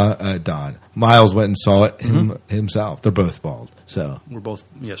Miles went and saw it himself. They're both bald, so we're both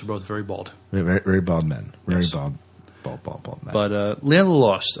very bald, very, very bald men, very bald men. But Land of the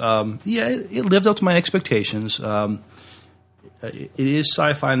Lost, it lived up to my expectations. It is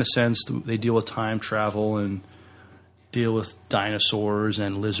sci-fi in the sense that they deal with time travel and deal with dinosaurs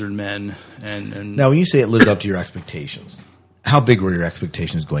and lizard men. And now, when you say it lived up to your expectations, how big were your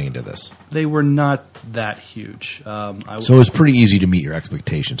expectations going into this? They were not that huge. So it was pretty easy to meet your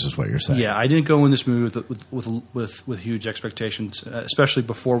expectations, is what you're saying. Yeah, I didn't go in this movie with huge expectations, especially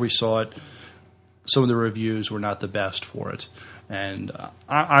before we saw it. Some of the reviews were not the best for it, and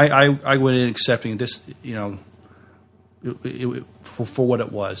I went in accepting this, for what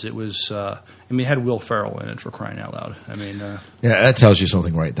it was. It was, it had Will Ferrell in it, for crying out loud. Yeah, that tells you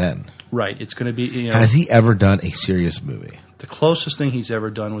something right then. Right, it's going to be. Has he ever done a serious movie? The closest thing he's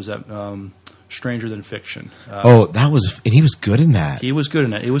ever done was that Stranger Than Fiction. And he was good in that. He was good in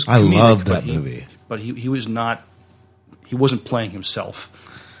that. It was. I loved that movie, but he was not. He wasn't playing himself.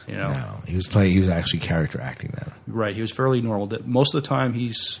 No, he was actually character acting then. Right, he was fairly normal. Most of the time,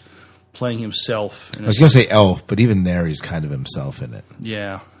 he's playing himself. I was going to say Elf, but even there, he's kind of himself in it.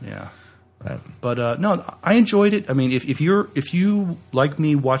 Yeah. But no, I enjoyed it. I mean, if you like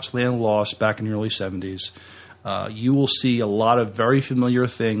me watched Land of the Lost back in the early 70s, you will see a lot of very familiar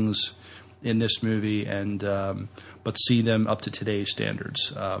things in this movie, and but see them up to today's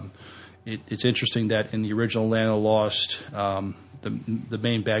standards. It's interesting that in the original Land of the Lost, the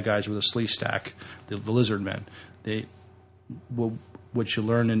main bad guys were the Slee Stack, the lizard men. What you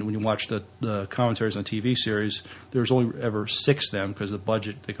learn when you watch the commentaries on the TV series, there's only ever 6 of them because of the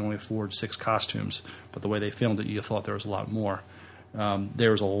budget. They can only afford 6 costumes. But the way they filmed it, you thought there was a lot more.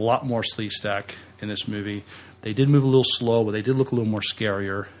 There was a lot more Slee Stack in this movie. They did move a little slow, but they did look a little more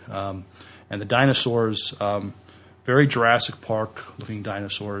scarier. And the dinosaurs, very Jurassic Park looking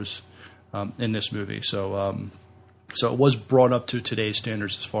dinosaurs in this movie. So it was brought up to today's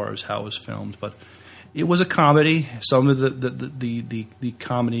standards as far as how it was filmed, but it was a comedy. Some of the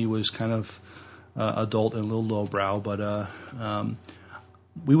comedy was kind of adult and a little lowbrow, but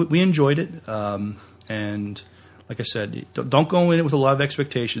we enjoyed it. And like I said, don't go in it with a lot of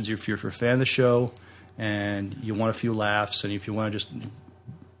expectations. If you're a fan of the show and you want a few laughs, and if you want to just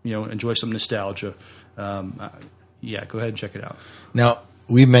enjoy some nostalgia, go ahead and check it out. Now,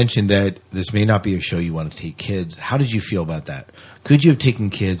 we mentioned that this may not be a show you want to take kids. How did you feel about that? Could you have taken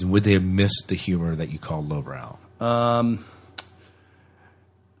kids, and would they have missed the humor that you call lowbrow? I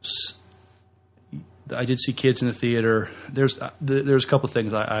did see kids in the theater. There's a couple of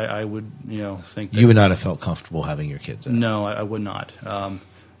things I would think. You would not have felt comfortable having your kids in. No, I would not.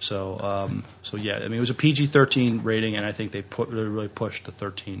 So yeah, I mean, it was a PG-13 rating, and I think they really pushed the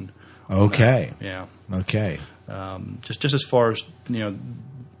 13. Okay. Yeah. Okay. Just as far as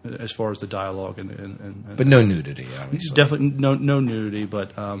as far as the dialogue and but no nudity, obviously. Definitely no nudity,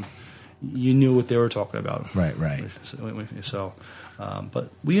 but you knew what they were talking about. Right. So, but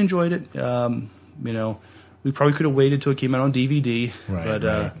we enjoyed it. We probably could have waited till it came out on DVD.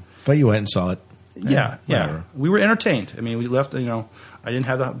 Right. But you went and saw it. Yeah. We were entertained. I mean, we left. I didn't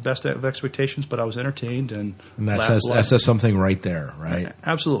have the best of expectations, but I was entertained, and that says something right there, right?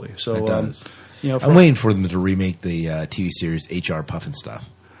 Absolutely. So it does. I'm waiting for them to remake the TV series HR Puffin Stuff.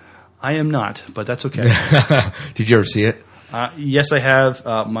 I am not, but that's okay. Did you ever see it? Yes, I have.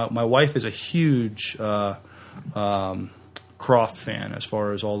 My wife is a huge Croft fan as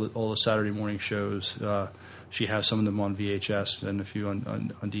far as all the Saturday morning shows. She has some of them on VHS and a few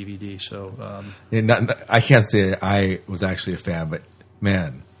on DVD. So I can't say I was actually a fan, but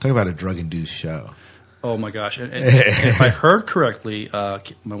man, talk about a drug-induced show. Oh my gosh! And if I heard correctly,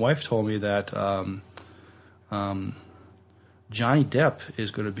 my wife told me that Johnny Depp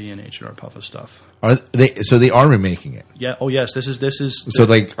is going to be in H&R Puffin Stuff. Are they? So they are remaking it. Yeah. Oh yes. This is. So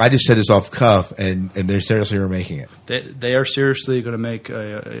like I just said this off cuff, and they're seriously remaking it. They are seriously going to make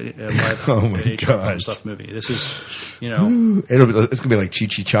a live H&R Puffin Stuff movie. This is, it's going to be like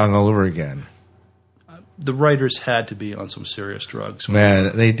Cheech Chong all over again. The writers had to be on some serious drugs.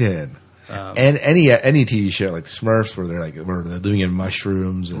 Man, they did. And any TV show like the Smurfs, where they're doing it in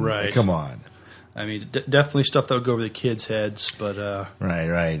mushrooms, and right? Come on. I mean, definitely stuff that would go over the kids' heads, but right,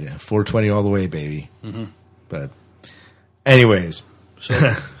 420 all the way, baby. Mm-hmm. But, anyways,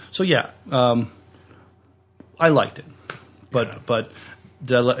 so yeah, I liked it, but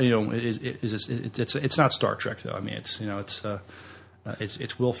it's not Star Trek though. I mean, it's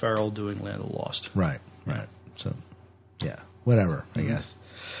Will Ferrell doing Land of the Lost. Right. So, yeah, whatever. I guess.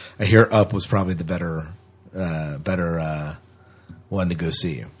 I hear Up was probably the better one to go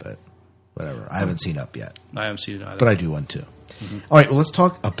see, but. Whatever. I haven't seen Up yet. I haven't seen it either. But I do want to. Mm-hmm. All right, well, let's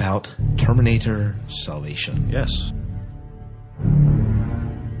talk about Terminator Salvation. Yes.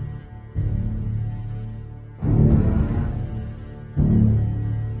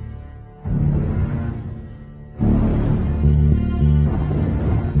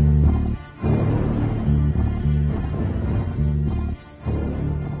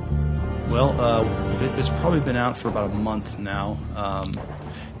 Well, it's probably been out for about a month now.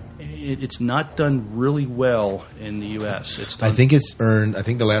 It's not done really well in the U.S. I think it's earned. I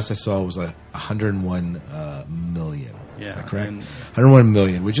think the last I saw was like 101 million. Yeah, is that correct. 101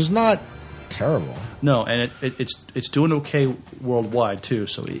 million, which is not terrible. No, and it's doing okay worldwide too.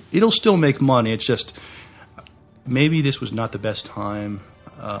 So it'll still make money. It's just maybe this was not the best time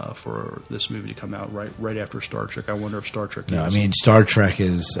for this movie to come out right after Star Trek. I wonder if Star Trek. No, I mean Star Trek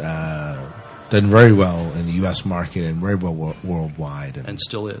is. Done very well in the U.S. market and very well worldwide. And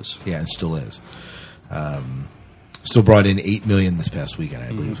still is. Yeah, and still is. Still brought in $8 million this past weekend,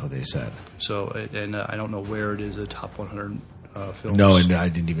 I believe is what they said. So, and I don't know where it is, the top 100 films. No, and I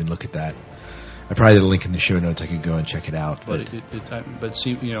didn't even look at that. I probably had a link in the show notes. I could go and check it out. But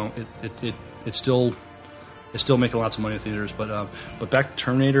see, it's still making lots of money in theaters. But back to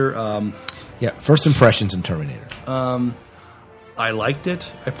Terminator. Yeah, first impressions in Terminator. I liked it.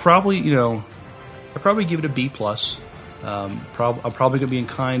 I probably give it a B+. I'm probably going to be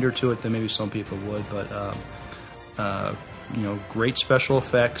kinder to it than maybe some people would, but great special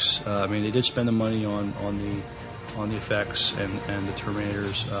effects. I mean, they did spend the money on the effects and the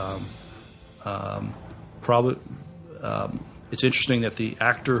Terminators. It's interesting that the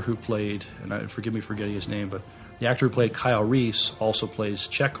actor who played, and forgive me for forgetting his name, but the actor who played Kyle Reese also plays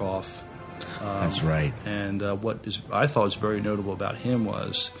Chekhov. That's right. And I thought was very notable about him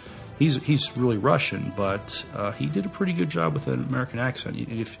was he's really Russian, but he did a pretty good job with an American accent.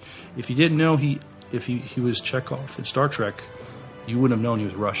 If you didn't know if he was Chekhov in Star Trek, you wouldn't have known he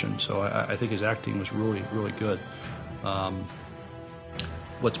was Russian. So I think his acting was really, really good.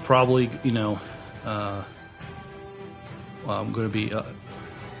 What's probably going to be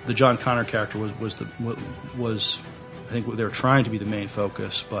the John Connor character was I think they were trying to be the main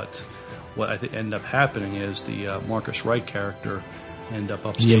focus, but what I think ended up happening is the Marcus Wright character ended up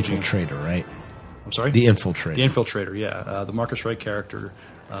upstaging. The infiltrator, right? I'm sorry? The infiltrator. The infiltrator, yeah. The Marcus Wright character,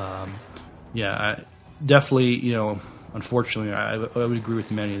 definitely, unfortunately, I would agree with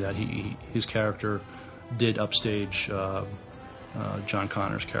many that his character did upstage John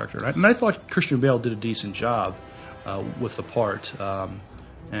Connor's character. And I thought Christian Bale did a decent job with the part.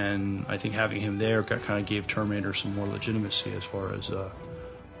 And I think having him there kind of gave Terminator some more legitimacy as far as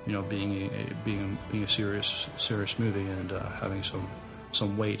being a serious movie and having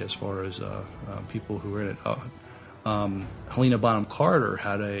some weight as far as people who were in it. Helena Bonham Carter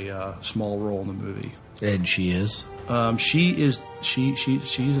had a small role in the movie, and she is. She's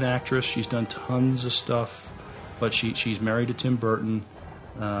an actress. She's done tons of stuff, but she's married to Tim Burton.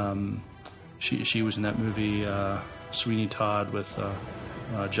 She was in that movie Sweeney Todd with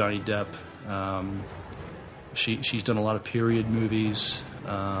Johnny Depp. She's done a lot of period movies.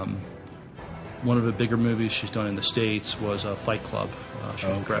 One of the bigger movies she's done in the States was Fight Club. She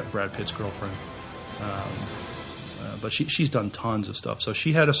was Brad Pitt's girlfriend. But she's done tons of stuff. So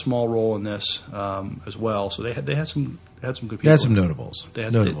she had a small role in this as well. So they had some good people. They had some notables. They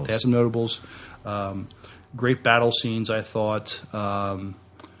had some notables. Great battle scenes, I thought.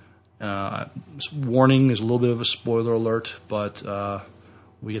 Warning, there's a little bit of a spoiler alert, but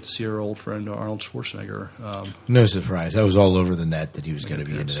we get to see our old friend Arnold Schwarzenegger. No surprise. That was all over the net that he was going to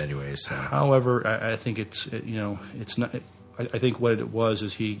be in it anyways. So. However, I think it's not. I think what it was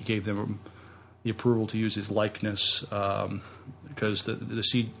is he gave them the approval to use his likeness because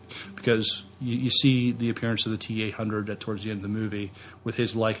because you see the appearance of the T-800 towards the end of the movie with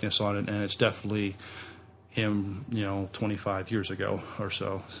his likeness on it, and it's definitely him, 25 years ago or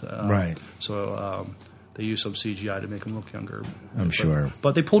so. Right. So they used some CGI to make him look younger. I'm sure.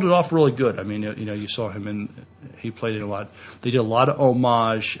 But they pulled it off really good. I mean, you saw him he played it a lot. They did a lot of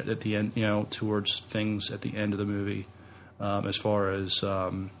homage at the end, towards things at the end of the movie, as far as,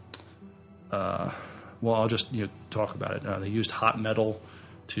 I'll just talk about it. They used hot metal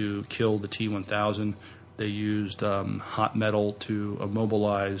to kill the T-1000. They used hot metal to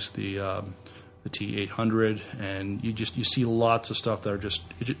immobilize the T-800, and you see lots of stuff that are just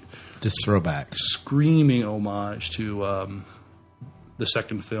throwbacks, screaming homage to the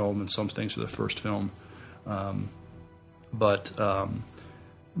second film and some things to the first film. But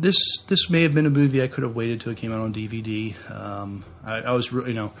this may have been a movie I could have waited till it came out on DVD. I was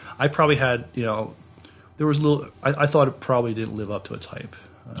really, I probably had, there was a little. I thought it probably didn't live up to its hype.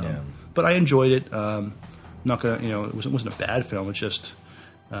 But I enjoyed it. Not gonna, it wasn't a bad film. It's just.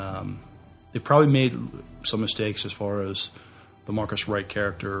 They probably made some mistakes as far as the Marcus Wright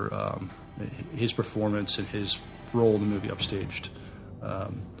character, his performance and his role in the movie upstaged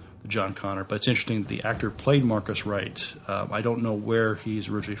John Connor. But it's interesting that the actor who played Marcus Wright. I don't know where he's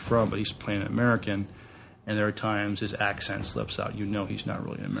originally from, but he's playing an American, and there are times his accent slips out. He's not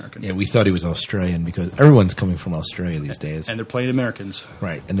really an American. Yeah, we thought he was Australian because everyone's coming from Australia these days. And they're playing Americans.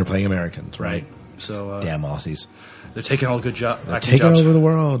 Right, and they're playing Americans, right? So damn Aussies. They're taking all the good jobs. They're taking over the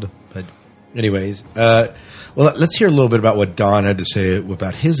world. But anyways, let's hear a little bit about what Don had to say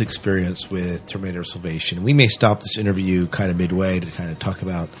about his experience with Terminator Salvation. We may stop this interview kind of midway to kind of talk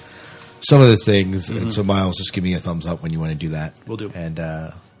about some of the things. Mm-hmm. And so, Miles, just give me a thumbs up when you want to do that. We'll do. And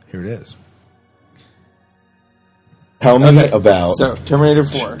here it is. Tell me about Terminator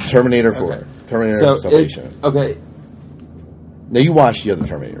 4. Terminator 4. Okay. Terminator Salvation. Okay. Now, you watched the other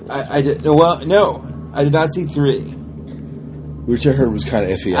Terminator. I did. Well, no. I did not see 3. Which I heard was kind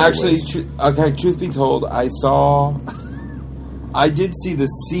of iffy. Actually, truth be told, I did see the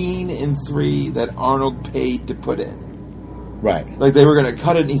scene in 3 that Arnold paid to put in. Right. Like, they were going to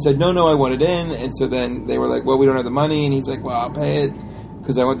cut it, and he said, no, I want it in. And so then they were like, well, we don't have the money. And he's like, well, I'll pay it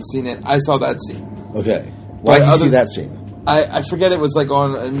because I want the scene in. I saw that scene. Okay. Why did you see that scene? I forget, it was like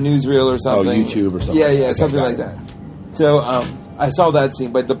on a newsreel or something. Oh, YouTube or something. Yeah, something like that. So I saw that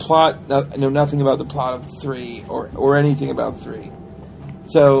scene, but the plot, I know nothing about the plot of 3 or anything about 3.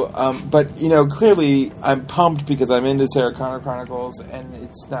 So, but, clearly I'm pumped because I'm into Sarah Connor Chronicles, and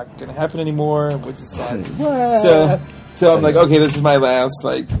it's not going to happen anymore, which is sad. So I'm like, okay, this is my last,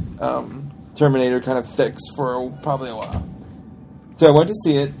 Terminator kind of fix for probably a while. So I went to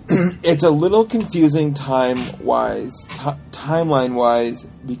see it. It's a little confusing timeline-wise,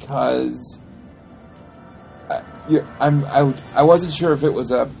 because I wasn't sure if it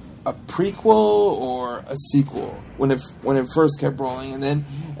was a prequel or a sequel when it first kept rolling, and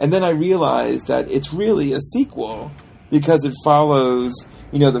then I realized that it's really a sequel because it follows.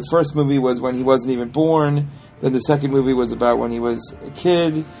 The first movie was when he wasn't even born. Then the second movie was about when he was a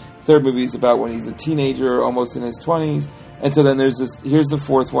kid. Third movie is about when he's a teenager, almost in his 20s. And so then here's the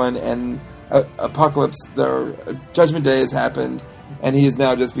fourth one, and Apocalypse, Judgment Day has happened, and he is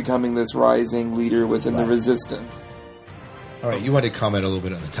now just becoming this rising leader within the Resistance. All right, you wanted to comment a little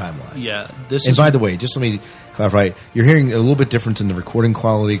bit on the timeline. Yeah. By the way, just let me clarify, you're hearing a little bit difference in the recording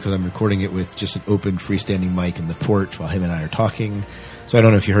quality because I'm recording it with just an open freestanding mic in the porch while him and I are talking. So I don't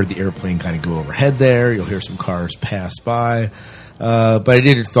know if you heard the airplane kind of go overhead there. You'll hear some cars pass by. But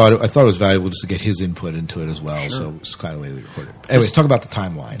I thought it was valuable just to get his input into it as well. Sure. So it's kind of the way we recorded it. Anyways, talk about the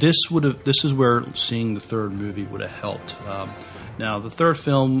timeline. This is where seeing the third movie would have helped. Now, the third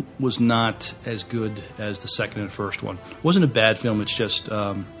film was not as good as the second and first one. It wasn't a bad film. It's just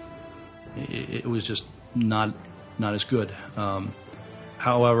it was just not as good.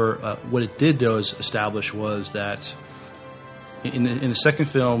 However, what it did though is establish was that in the second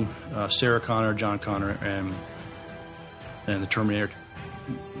film, Sarah Connor, John Connor, and the Terminator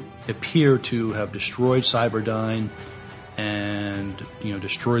appear to have destroyed Cyberdyne and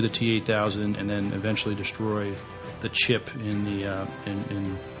destroy the T-8000 and then eventually destroy the chip in the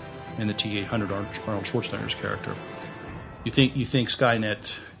T-800, Arnold Schwarzenegger's character. You think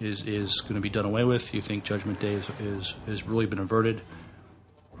Skynet is going to be done away with? You think Judgment Day is really been averted?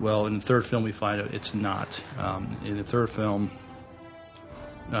 Well, in the third film we find out it's not. In the third film,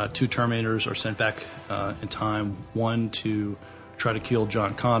 2 Terminators are sent back in time. One to try to kill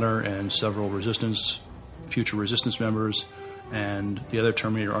John Connor and several future Resistance members, and the other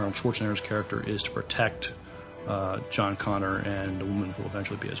Terminator, Arnold Schwarzenegger's character, is to protect John Connor and the woman who will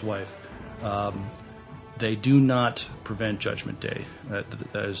eventually be his wife. They do not prevent Judgment Day.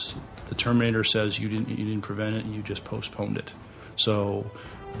 As the Terminator says, you didn't prevent it, you just postponed it. So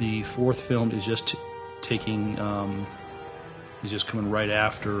the fourth film is just taking. Is just coming right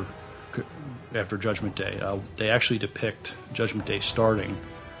after Judgment Day. They actually depict Judgment Day starting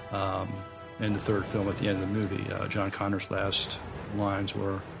in the third film at the end of the movie. John Connor's last lines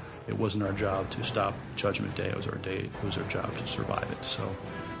were, "It wasn't our job to stop Judgment Day. It was our job to survive it." So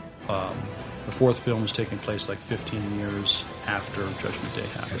the fourth film is taking place like 15 years after Judgment Day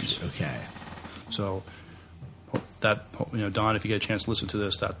happens. Okay. So that Don, if you get a chance to listen to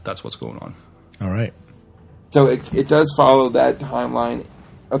this, that's what's going on. All right. So it does follow that timeline.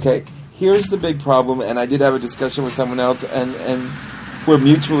 Okay, here's the big problem, and I did have a discussion with someone else, and we're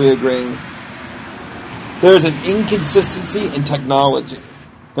mutually agreeing. There's an inconsistency in technology.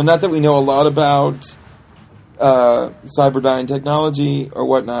 Now, not that we know a lot about Cyberdyne technology or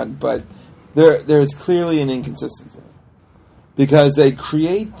whatnot, but there's clearly an inconsistency. Because they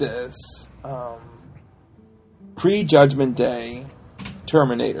create this pre-Judgment Day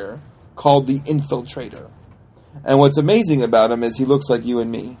Terminator called the Infiltrator. And what's amazing about him is he looks like you and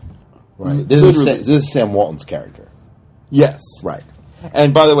me. Right. This is Sam Walton's character. Yes. Right.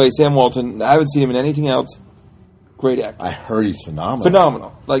 And by the way, Sam Walton, I haven't seen him in anything else. Great actor. I heard he's phenomenal.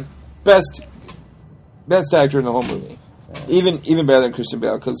 Phenomenal. Like, best actor in the whole movie. Yeah. Even better than Christian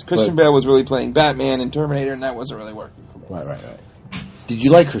Bale, because Christian Bale was really playing Batman and Terminator, and that wasn't really working for me. Right. Did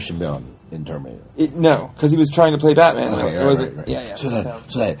you like Christian Bale in Terminator? No, because he was trying to play Batman. Okay, it wasn't. Right. Yeah. So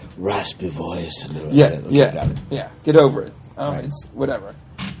that raspy voice. And Yeah. Get over it. It's whatever.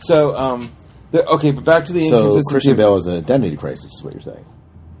 So, but back to the inconsistency. So Christian Bale was an identity crisis, is what you're saying.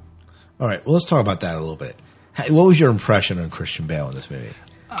 All right. Well, let's talk about that a little bit. What was your impression on Christian Bale in this movie?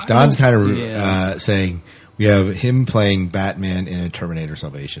 Don's kind of saying we have him playing Batman in a Terminator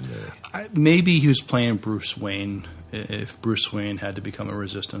Salvation movie. Maybe he was playing Bruce Wayne if Bruce Wayne had to become a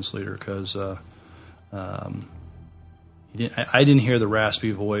resistance leader, because I didn't hear the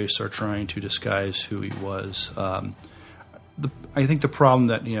raspy voice or trying to disguise who he was. I think the problem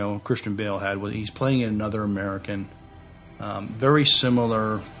that Christian Bale had was he's playing another American, very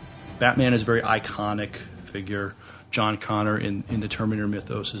similar. Batman is a very iconic figure. John Connor in the Terminator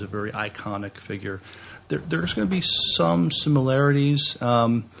mythos is a very iconic figure. There's going to be some similarities,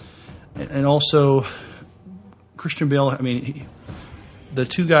 and also Christian Bale, I mean, the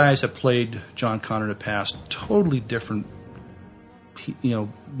two guys that played John Connor in the past, totally different,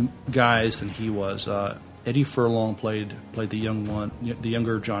 guys than he was. Eddie Furlong played the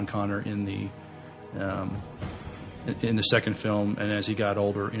younger John Connor in the second film, and as he got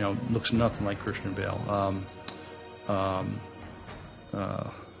older, looks nothing like Christian Bale. I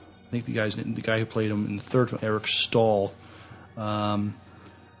think the guy who played him in the third film, Eric Stahl,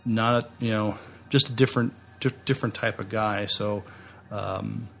 just a different type of guy. So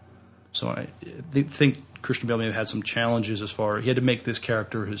I think Christian Bale may have had some challenges as far he had to make this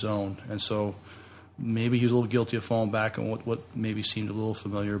character his own, and so maybe he was a little guilty of falling back on what maybe seemed a little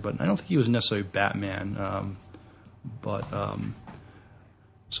familiar. But I don't think he was necessarily Batman.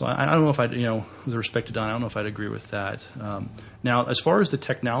 So I don't know if I'd, with respect to Don, I don't know if I'd agree with that. Now, as far as the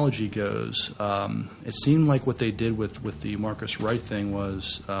technology goes, it seemed like what they did with the Marcus Wright thing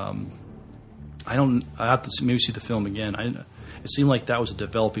was, I have to maybe see the film again. It seemed like that was a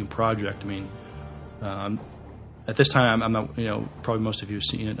developing project. I mean, at this time, I'm not, probably most of you have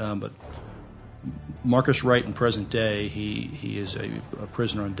seen it, but Marcus Wright in present day, he is a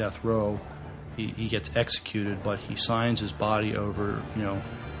prisoner on death row. He gets executed, but he signs his body over,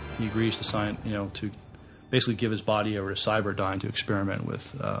 he agrees to sign, to basically give his body over to Cyberdyne to experiment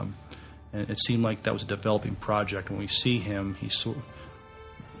with. And it seemed like that was a developing project. When we see him, he's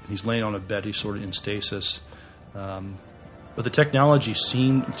laying on a bed, he's sort of in stasis. But the technology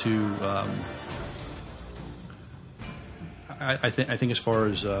seemed to, I think as far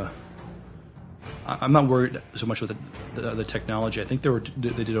as, I'm not worried so much with the technology. I think they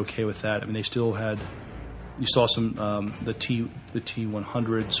did okay with that. I mean, they still had. You saw some the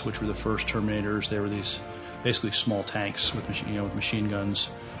T-100s, which were the first Terminators. They were these basically small tanks with machine guns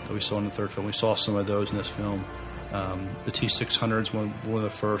that we saw in the third film. We saw some of those in this film. The T-600s were one of the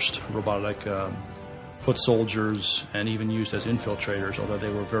first robotic foot soldiers, and even used as infiltrators. Although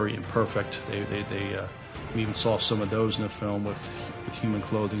they were very imperfect, we even saw some of those in the film with human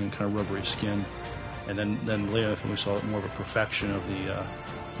clothing and kind of rubbery skin. And then later in the film we saw more of a perfection of the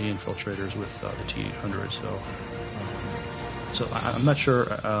infiltrators with the T-800. So I'm not sure.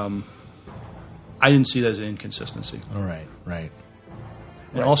 I didn't see that as an inconsistency. All right.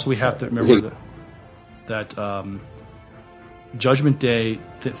 And also we have to remember that Judgment Day,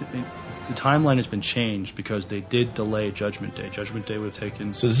 the timeline has been changed because they did delay Judgment Day. Judgment Day would have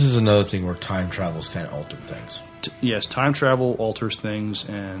taken. So this is another thing where time travel's kind of altered things. Yes, time travel alters things,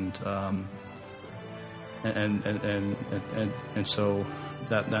 and so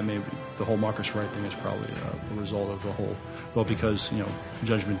that may be, the whole Marcus Wright thing is probably a result of the whole. Well, because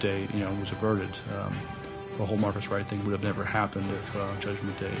Judgment Day was averted, the whole Marcus Wright thing would have never happened if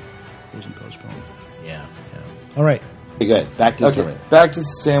Judgment Day wasn't postponed. Yeah. All right. Okay, good. Back to back to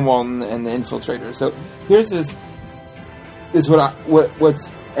Sam Walton and the infiltrator. So here's this. Is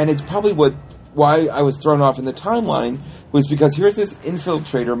what's and it's probably why I was thrown off in the timeline was because here's this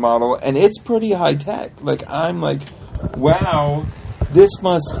infiltrator model and it's pretty high tech. Like I'm like, wow, this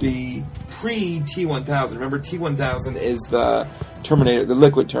must be pre T-1000. Remember, T-1000 is the Terminator, the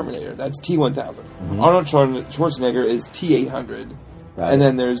liquid Terminator. That's T-1000. Mm-hmm. Arnold Schwarzenegger is T-800, right.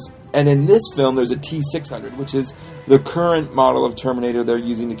 And in this film there's a T-600, which is the current model of Terminator they're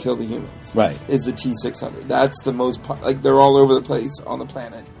using to kill the humans. Right, is the T-600. That's the most they're all over the place on the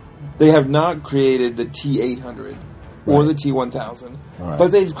planet. They have not created the T-800 or the T-1000, but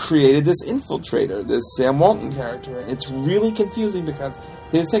they've created this infiltrator, this Sam Walton character, and it's really confusing because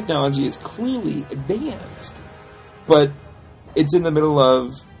his technology is clearly advanced, but it's in the middle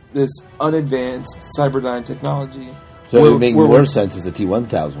of this unadvanced Cyberdyne technology. So it would make more sense if the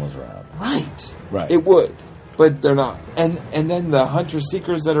T-1000 was around. Right. It would, but they're not. And then the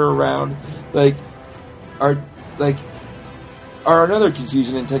hunter-seekers that are around, are another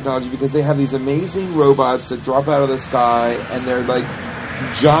confusion in technology because they have these amazing robots that drop out of the sky and they're like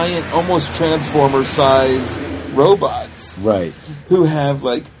giant, almost Transformer-sized robots. Right. Who have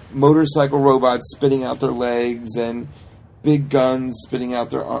like motorcycle robots spitting out their legs and big guns spitting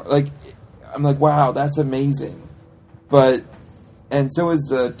out their arms. Like, I'm like, wow, that's amazing. And so is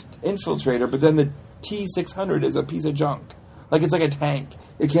the infiltrator, but then the T-600 is a piece of junk. Like, it's like a tank.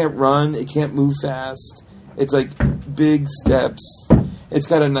 It can't run, it can't move fast. It's like big steps. It's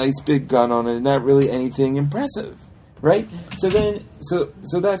got a nice big gun on it, and not really anything impressive, right? So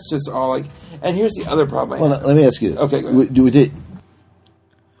that's just all like. And here's the other problem. Let me ask you this. Okay, go ahead.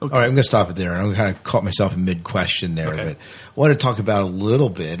 All right, I'm going to stop it there. I'm kind of caught myself in mid-question there, but I want to talk about a little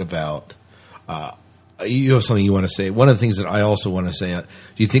bit about. You have something you want to say. One of the things that I also want to say. Do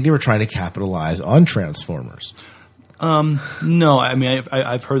you think they were trying to capitalize on Transformers? No, I mean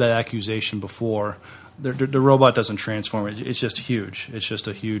I've heard that accusation before. the robot doesn't transform. It's just huge. It's just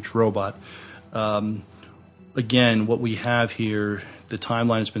a huge robot. Again, what we have here, the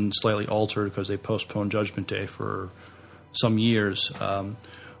timeline has been slightly altered because they postponed Judgment Day for some years. But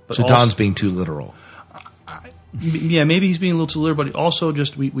so Don's being too literal. Yeah, maybe he's being a little too literal, but also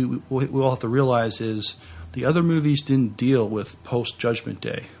just we all have to realize is the other movies didn't deal with post-Judgment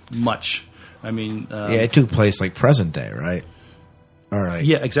Day much. I mean... it took place like present day, right? All right.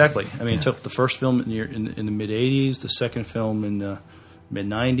 Yeah, exactly. I mean, it took the first film in the mid-'80s, the second film in the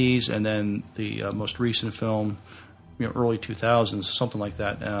mid-'90s, and then the most recent film, early 2000s, something like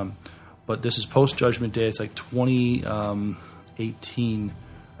that. But this is post-Judgment Day. It's like 2018,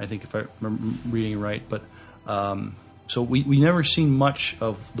 I think, if I remember reading it right. But so we never seen much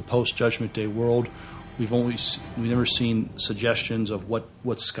of the post-Judgment Day world. We've never seen suggestions of what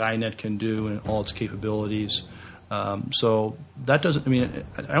Skynet can do and all its capabilities. So that doesn't. I mean,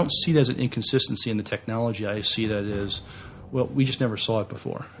 I don't see that as an inconsistency in the technology. I see that as, well, we just never saw it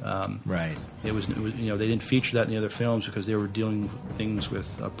before. Right. It was they didn't feature that in the other films because they were dealing with things with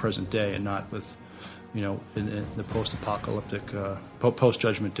present day and not with in the post-apocalyptic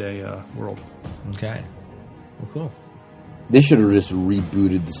post-Judgment Day world. Okay. Well, cool. They should have just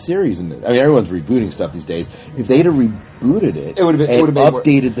rebooted the series. I mean, everyone's rebooting stuff these days. If they'd have rebooted it and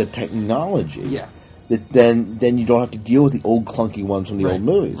updated the technology, then you don't have to deal with the old clunky ones from the old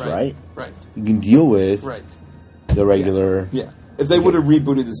movies, right? Right. You can deal with the regular. Yeah. If they would have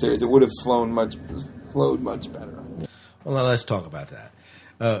rebooted the series, it would have flowed much better. Well, now let's talk about that.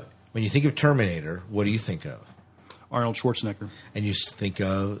 When you think of Terminator, what do you think of? Arnold Schwarzenegger. And you think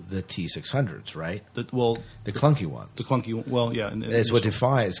of the T-600s, right? The clunky ones. The clunky, well, yeah. It's what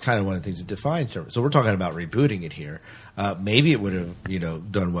defines. It's kind of one of the things that defines Terminator. So we're talking about rebooting it here. Maybe it would have,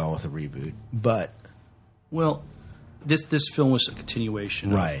 done well with a reboot, but well, this film was a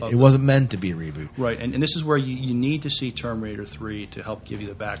continuation. Right. It wasn't meant to be a reboot. Right. And this is where you need to see Terminator 3 to help give you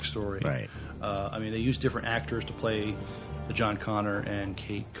the backstory. Right. I mean, they use different actors to play the John Connor and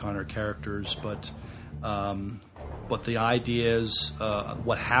Kate Connor characters, but the ideas,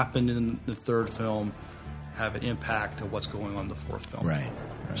 what happened in the third film, have an impact of what's going on in the fourth film. Right.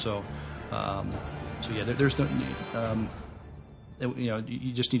 So yeah, there's no,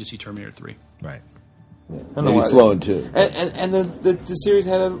 you just need to see Terminator 3. Right. Maybe flowing too. And the series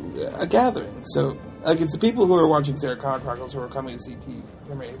had a gathering. So, like, it's the people who are watching Sarah Connor Chronicles who are coming to see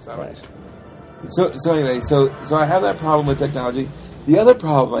Terminator Salvation. Right. So anyway, so I have that problem with technology. The other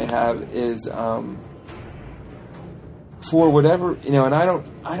problem I have is, for whatever, and I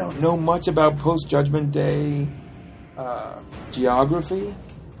don't know much about post-Judgment Day geography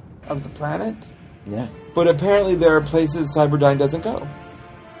of the planet. Yeah. But apparently there are places Cyberdyne doesn't go.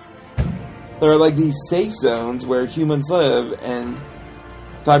 There are like these safe zones where humans live and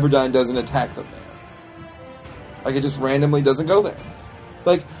Cyberdyne doesn't attack them there. Like, it just randomly doesn't go there.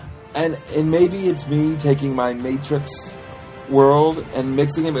 Like, and maybe it's me taking my Matrix world and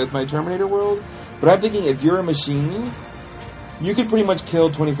mixing it with my Terminator world, but I'm thinking if you're a machine, you could pretty much kill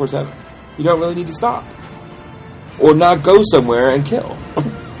 24/7. You don't really need to stop. Or not go somewhere and kill. All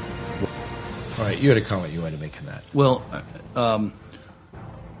right, you had a comment you wanted to make on that. Well,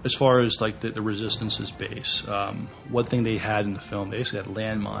 as far as like the Resistance's base, one thing they had in the film, they basically had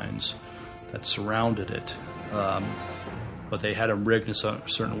landmines that surrounded it, but they had them rigged in a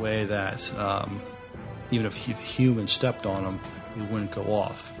certain way that even if humans stepped on them, it wouldn't go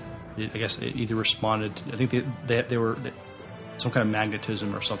off. I guess it either responded. I think they were some kind of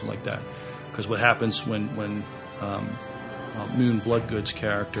magnetism or something like that. Because what happens when Moon Bloodgood's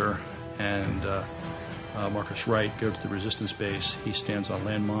character and Marcus Wright go to the Resistance base, he stands on a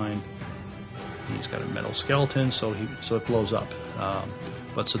landmine. He's got a metal skeleton, so it blows up.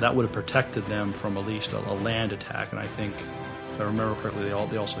 But so that would have protected them from at least a land attack. And I think, if I remember correctly,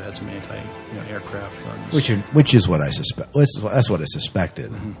 they also had some aircraft guns. Which is what I suspect. That's what I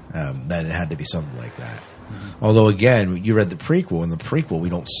suspected. Mm-hmm. That it had to be something like that. Mm-hmm. Although, again, you read the prequel. In the prequel, we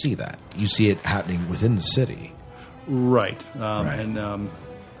don't see that. You see it happening within the city. Right. Right. And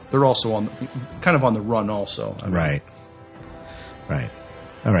they're also kind of on the run also. Right. Right.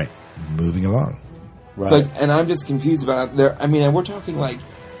 All right. Moving along. Right. Like, and I'm just confused about there. I mean, we're talking like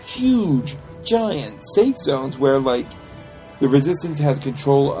huge, giant safe zones where like the Resistance has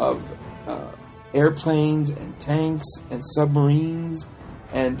control of airplanes and tanks and submarines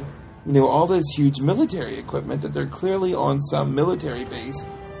and all this huge military equipment that they're clearly on some military base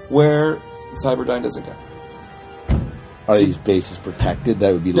where Cyberdyne doesn't go. Are these bases protected?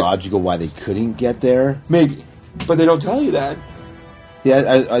 That would be logical why they couldn't get there. Maybe, but they don't tell you that.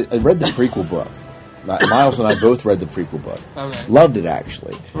 Yeah, I read the prequel book, Miles and I both read the prequel book. Okay. Loved it,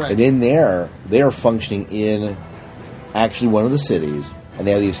 actually. Right. And in there, they are functioning in actually one of the cities, and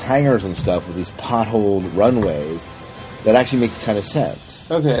they have these hangars and stuff with these potholed runways that actually makes kind of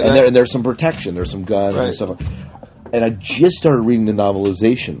sense. Okay. And there's some protection. There's some guns and stuff. And I just started reading the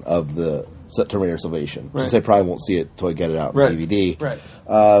novelization of the Terminator Salvation, since I probably won't see it until I get it out on DVD. Right.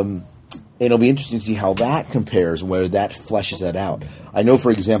 And it'll be interesting to see how that compares and whether that fleshes that out. I know,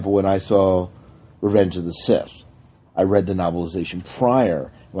 for example, when I saw Revenge of the Sith, I read the novelization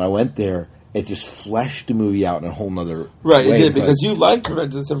prior. When I went there, it just fleshed the movie out in a whole nother way. It did, because you liked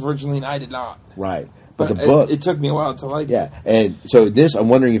Revenge of the Sith originally, and I did not. Right. But the book... It took me a while to like it. Yeah. And so this, I'm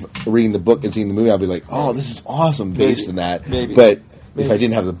wondering if reading the book and seeing the movie, I'll be like, oh, this is awesome based on that. Maybe. But if I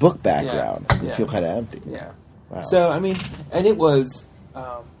didn't have the book background, I'd feel kind of empty. Yeah. Wow. So, I mean, and it was...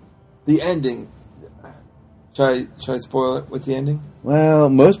 the ending... Should I spoil it with the ending? Well,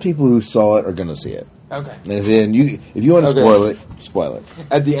 most people who saw it are going to see it. Okay. And then if you want to spoil it.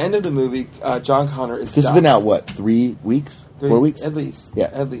 At the end of the movie, John Connor is dying. Because it's been out, what, 3 weeks? 4 weeks? At least.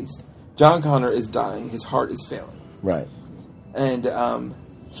 Yeah. At least. John Connor is dying. His heart is failing. Right. And the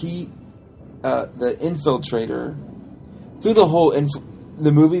infiltrator, through the whole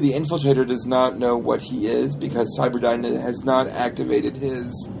the movie, the infiltrator does not know what he is because Cyberdyne has not activated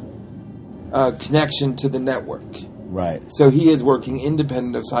his connection to the network. Right. So he is working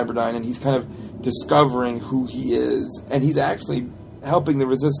independent of Cyberdyne, and he's kind of discovering who he is, and he's actually helping the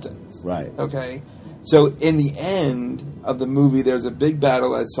Resistance. Right. Okay? So in the end of the movie, there's a big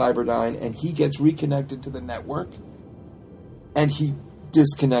battle at Cyberdyne, and he gets reconnected to the network, and he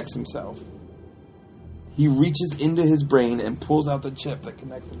disconnects himself. He reaches into his brain and pulls out the chip that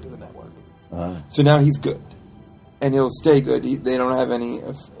connects him to the network. So now he's good. And he'll stay good. They don't have any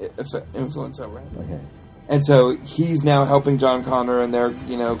influence over him. Okay. And so he's now helping John Connor, and they're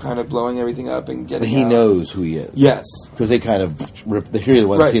kind of blowing everything up and getting. But he knows who he is. Yes, because they kind of rip. They're the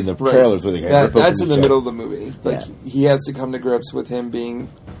ones seeing the trailers where they kind of rip that's in the middle of the movie. Like he has to come to grips with him being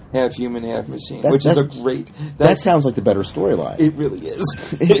half human, half machine, which is a great. That sounds like the better storyline. It really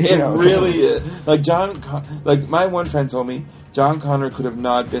is. It really is. Like my one friend told me, John Connor could have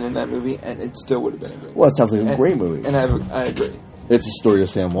not been in that movie, and it still would have been a great movie. Well, it sounds like a great movie. And I agree. It's the story of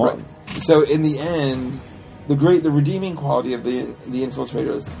Sam Walton. Right. So in the end, the redeeming quality of the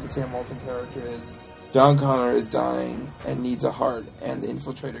infiltrator, the Sam Walton character, is John Connor is dying and needs a heart, and the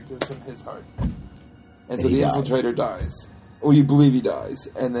infiltrator gives him his heart. And so the infiltrator dies. Or you believe he dies,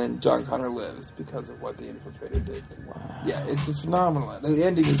 and then John Connor lives because of what the infiltrator did. Wow. Yeah, it's a phenomenal. The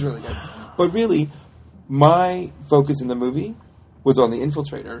ending is really good. But really, my focus in the movie was on the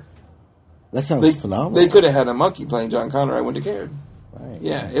infiltrator. That sounds phenomenal. They could have had a monkey playing John Connor. I wouldn't have cared. Right.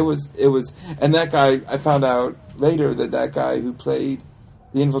 Yeah, it was, and that guy. I found out later that guy who played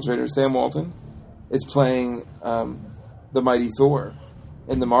the infiltrator, Sam Walton, is playing the mighty Thor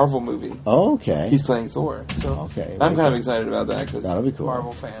in the Marvel movie. Oh, okay. He's playing Thor. So I'm kind of excited about that because that'll be cool.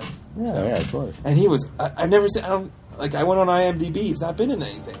 Marvel fan. Yeah, so. Yeah, of course. And he was. I've never seen. I went on IMDb. He's not been in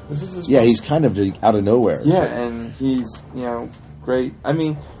anything. This is his first. He's kind of out of nowhere. Yeah, and he's great. I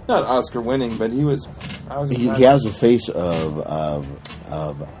mean, not Oscar winning, but he was. He has the face of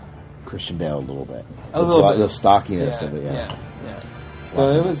Christian Bale a little bit. The stockiness of it. Yeah. So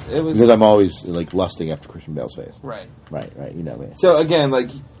it was because I'm always lusting after Christian Bale's face. Right. You know me. So again,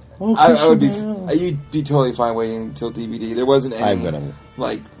 I would be. You'd be totally fine waiting until DVD. There wasn't any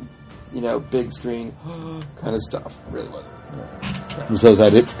big screen kind of stuff. It really wasn't. Yeah. So is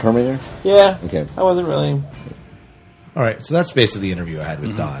that it for Terminator? Yeah. Okay. I wasn't really. All right, so that's basically the interview I had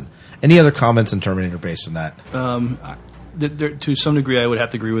with Don. Any other comments on Terminator based on that? To some degree, I would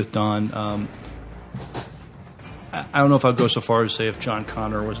have to agree with Don. I don't know if I'd go so far as to say if John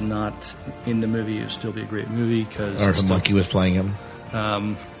Connor was not in the movie, it would still be a great movie. Or if a monkey was playing him.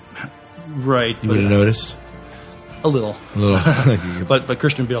 Right. You would have noticed? A little. But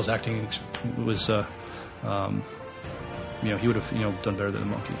Christian Bale's acting was, he would have done better than the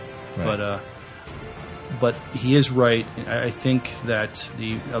monkey. Right. But he is right. I think that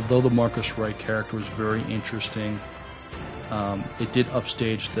although the Marcus Wright character was very interesting, it did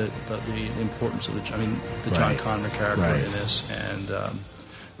upstage the importance of the John Connor character in this, and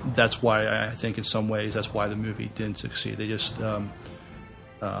that's why I think in some ways that's why the movie didn't succeed. They just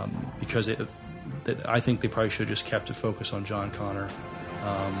because I think they probably should have just kept the focus on John Connor,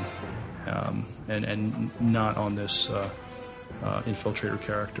 and not on this. Infiltrator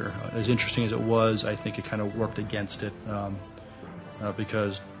character. As interesting as it was, I think it kind of worked against it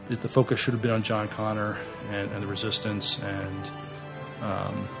because the focus should have been on John Connor and the Resistance, and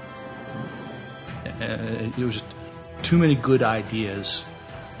it was just too many good ideas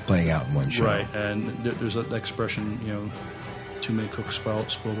playing out in one show. Right, and there's an expression, too many cooks spoil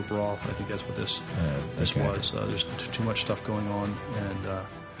the broth. I think that's what this was. There's too much stuff going on, and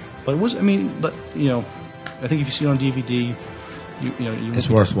but it was. I mean, but I think if you see it on DVD, it's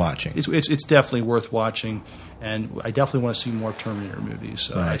worth watching. It's definitely worth watching, and I definitely want to see more Terminator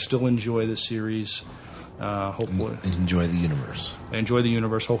movies. Right. I still enjoy the series. Hopefully, enjoy the universe. I enjoy the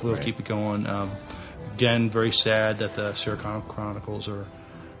universe. Hopefully, they'll keep it going. Again, very sad that the Sarah Chronicles are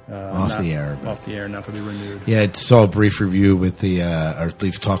off the air, not going to be renewed. Yeah, I saw a brief review with or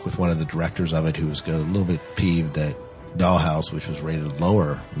brief talk with one of the directors of it, who was a little bit peeved that Dollhouse, which was rated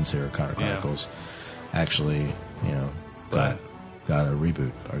lower than Sarah Chronicles, actually, got a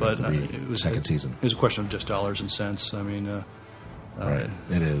reboot. Or got the second season. It was a question of just dollars and cents. I mean, right,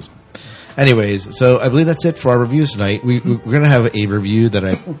 it is. Anyways, so I believe that's it for our reviews tonight. We're going to have a review that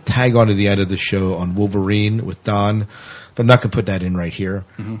I tag on to the end of the show on Wolverine with Don, but I'm not going to put that in right here.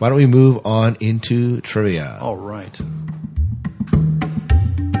 Mm-hmm. Why don't we move on into trivia? All right.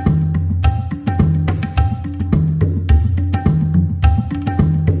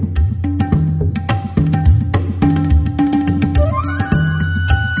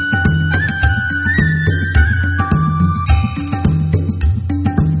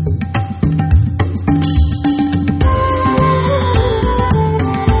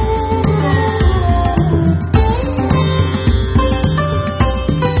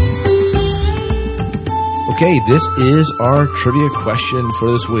 Okay, this is our trivia question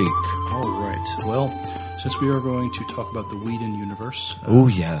for this week. All right. Well, since we are going to talk about the Whedon universe. Oh,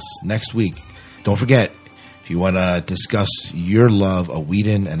 yes. Next week. Don't forget, if you want to discuss your love of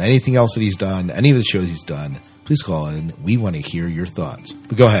Whedon and anything else that he's done, any of the shows he's done, please call in. We want to hear your thoughts.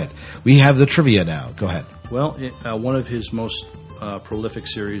 But go ahead. We have the trivia now. Go ahead. Well, one of his most prolific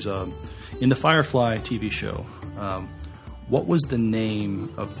series, in the Firefly TV show, what was the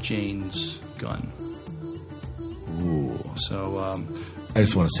name of Jane's gun? Ooh. So I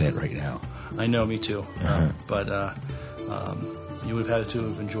just want to say it right now. I know, me too. But you would have had to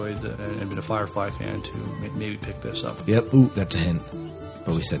have enjoyed and been a Firefly fan to maybe pick this up. Yep. Ooh, that's a hint.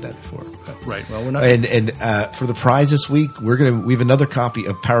 But we said that before. Right. Well, we're not. And for the prize this week, we have another copy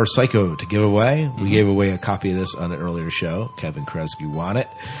of Power Psycho to give away. Mm-hmm. We gave away a copy of this on an earlier show. Kevin Kresge won it,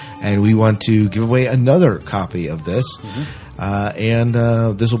 and we want to give away another copy of this. Mm-hmm. And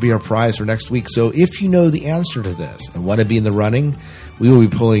this will be our prize for next week. So if you know the answer to this and want to be in the running, we will be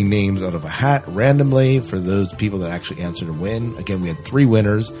pulling names out of a hat randomly for those people that actually answered and win. Again, we had 3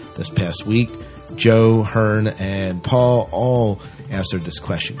 winners this past week. Joe, Hearn, and Paul all answered this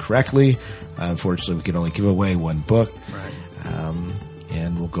question correctly. Unfortunately, we can only give away 1 book. Right.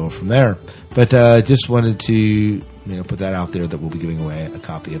 And we'll go from there. But just wanted to put that out there that we'll be giving away a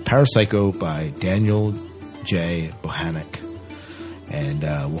copy of Parapsycho by Daniel J. Bohanec. And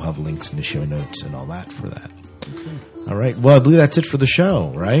we'll have links in the show notes and all that for that. Okay. All right. Well, I believe that's it for the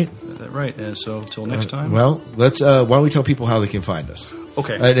show, right? Right. And so until next time. Well, let's. Why don't we tell people how they can find us?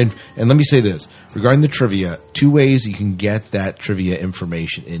 Okay. And let me say this regarding the trivia: 2 ways you can get that trivia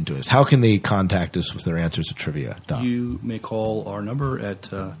information into us. How can they contact us with their answers to trivia? Don? You may call our number at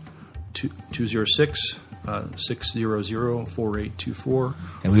 206. 600-4824.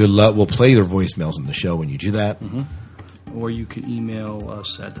 And we'll play their voicemails in the show when you do that. Mm-hmm. Or you can email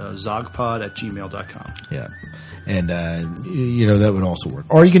us at zogpod@gmail.com. Yeah. And, that would also work.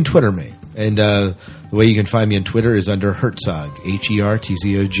 Or you can Twitter me. And the way you can find me on Twitter is under Herzog,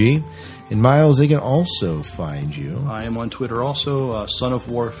 Hertzog. And Miles, they can also find you. I am on Twitter also, Son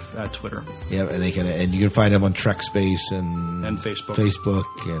of Worf at Twitter. Yeah, and you can find them on TrekSpace and Facebook.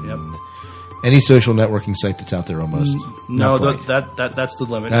 And any social networking site that's out there almost. No, that's the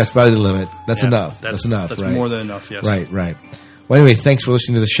limit. That's probably the limit. That's enough. That's enough. That's right? more than enough, yes. Right. Well, anyway, thanks for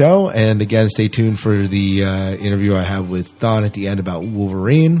listening to the show. And again, stay tuned for the interview I have with Don at the end about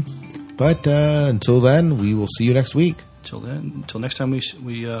Wolverine. But until then, we will see you next week. Until next time we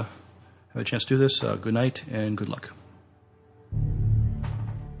have a chance to do this, good night and good luck.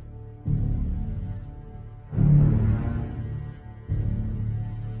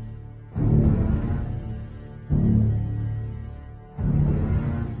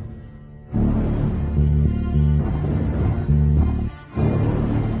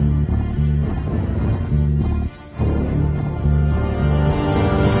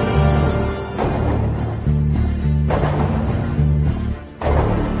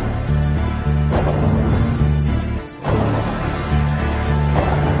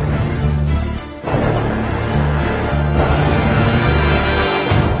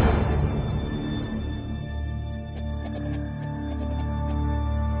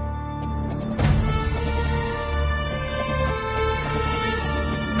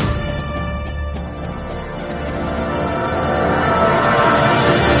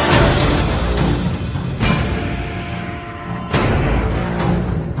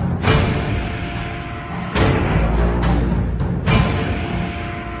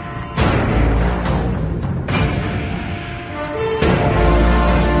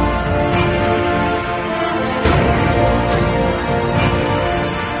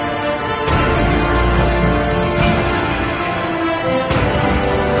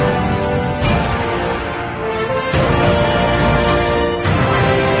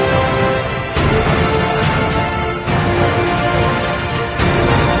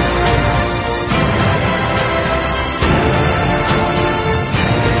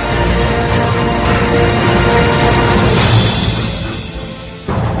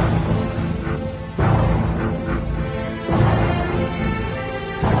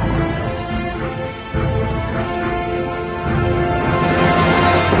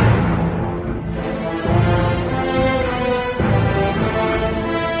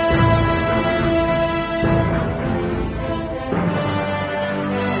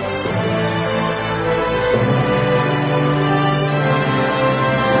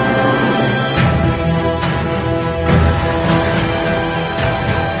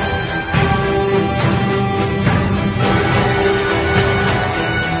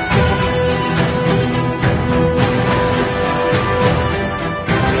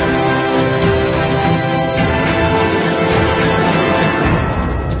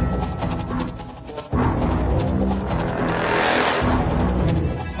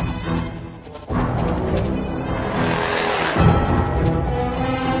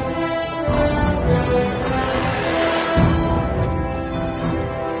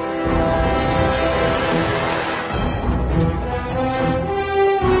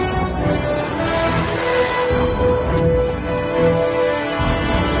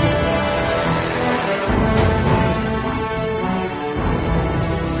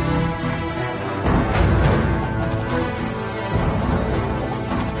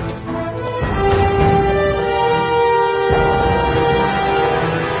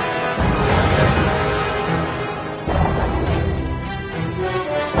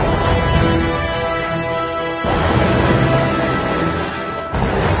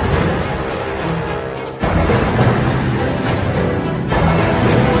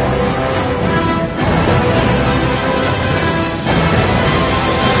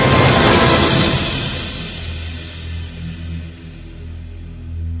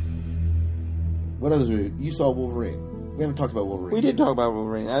 you saw Wolverine. We haven't talked about Wolverine. We did talk about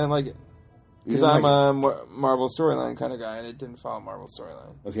Wolverine. I didn't like it. Because I'm a Marvel storyline kind of guy, and it didn't follow Marvel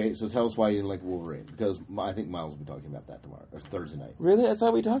storyline. Okay, so tell us why you didn't like Wolverine. Because I think Miles will be talking about that tomorrow, or Thursday night. Really? I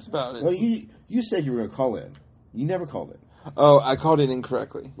thought we talked about it. Well, you said you were going to call in. You never called in. Oh, I called in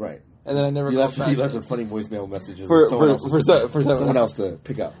incorrectly. Right. And then I never called back. You left a funny voicemail messages for someone else to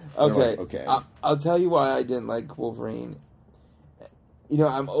pick up. Okay. Like, okay. I'll tell you why I didn't like Wolverine. You know,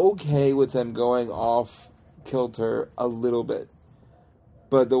 I'm okay with them going off kilter a little bit.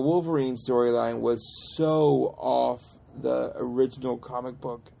 But the Wolverine storyline was so off the original comic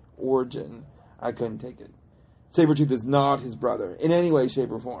book origin, I couldn't take it. Sabretooth is not his brother in any way,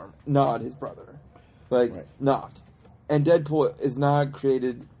 shape, or form. Not his brother. Not. And Deadpool is not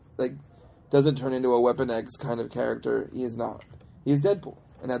created, doesn't turn into a Weapon X kind of character. He is not. He is Deadpool,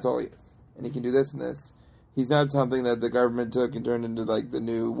 and that's all he is. And he can do this and this. He's not something that the government took and turned into, the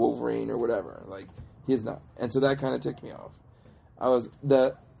new Wolverine or whatever. He is not. And so that kind of ticked me off.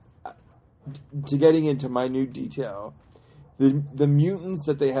 To getting into minute detail, the mutants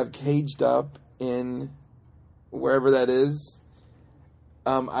that they have caged up in wherever that is,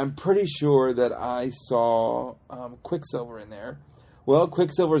 I'm pretty sure that I saw Quicksilver in there. Well,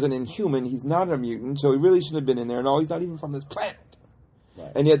 Quicksilver's an Inhuman. He's not a mutant, so he really shouldn't have been in there. No, he's not even from this planet.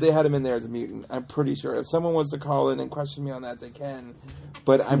 Right. And yet they had him in there as a mutant. I'm pretty sure. If someone wants to call in and question me on that, they can.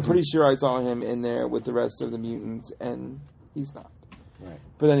 But I'm pretty sure I saw him in there with the rest of the mutants, and he's not. Right.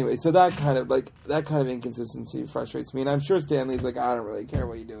 But anyway, so that kind of inconsistency frustrates me, and I'm sure Stanley's I don't really care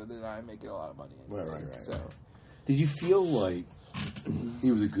what you do with it. I'm making a lot of money. Right. So, did you feel like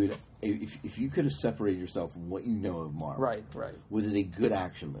it was a good? If you could have separated yourself from what you know of Marvel, right? Was it a good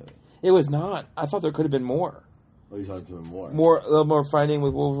action movie? It was not. I thought there could have been more. Oh, you thought there could have been more? A little more fighting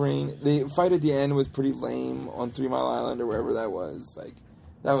with Wolverine. The fight at the end was pretty lame on 3 Mile Island or wherever that was.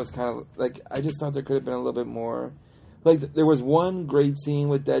 That was kind of I just thought there could have been a little bit more. There was one great scene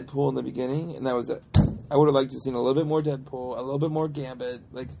with Deadpool in the beginning, and that was it. I would have liked to have seen a little bit more Deadpool, a little bit more Gambit.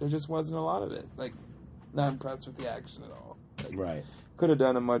 There just wasn't a lot of it. Not impressed with the action at all. Right. Could have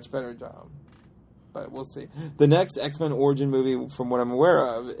done a much better job. But we'll see. The next X-Men origin movie, from what I'm aware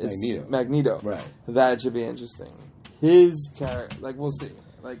of, is Magneto. Right. That should be interesting. His character, we'll see.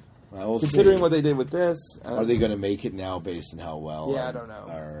 Considering what they did with this, are they going to make it now based on how well? Yeah, I don't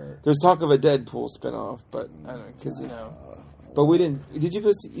know. There's talk of a Deadpool spinoff, but I don't know because But we didn't. Did you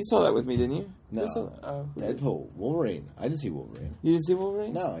go? You saw that with me, didn't you? No. Deadpool, Wolverine. I didn't see Wolverine. You didn't see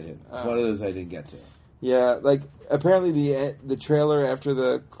Wolverine? No, I didn't. One of those I didn't get to. Yeah, apparently the trailer after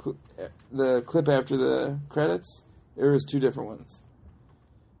the clip after the credits, there was 2 different ones.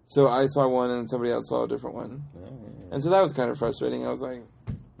 So I saw one and somebody else saw a different one, and so that was kind of frustrating. I was like,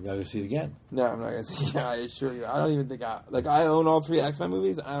 "You gotta go see it again." No, I'm not gonna see it. I assure you, I don't even think I own all 3 X-Men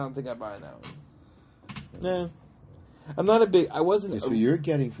movies. I don't think I buy that one. No, I'm not a big. I wasn't. That's what you're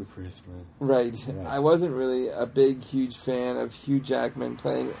getting for Christmas, right? I wasn't really a huge fan of Hugh Jackman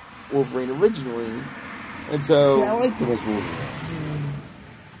playing Wolverine originally. And so, see, I like the most Wolverine.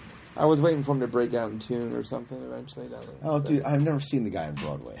 I was waiting for him to break out in tune or something eventually. Dude, I've never seen the guy on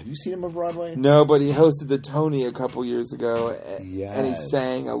Broadway. Have you seen him on Broadway? No, but he hosted the Tony a couple years ago, and he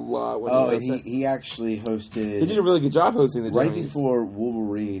sang a lot. He actually hosted. He did a really good job hosting the Tonys. Right before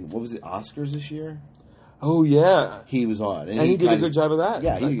Wolverine, what was it, Oscars this year? Oh, yeah. He was on. And he did a good job of that.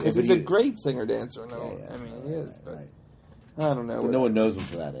 Yeah. Because he's a great singer-dancer. I mean, he is. But I don't know. But no one knows him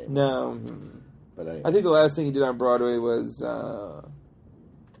for that anymore. No. But I think the last thing he did on Broadway was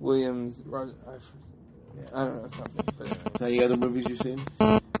Williams. I don't know, something. But, any other movies you've seen?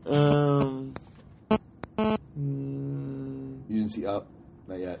 You didn't see Up?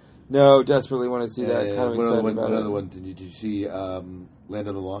 Not yet? No, desperately want to see that. Kind of excited about Another one. Did you see Land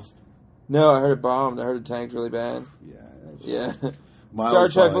of the Lost? No, I heard it bombed. I heard it tanked really bad. Yeah. Star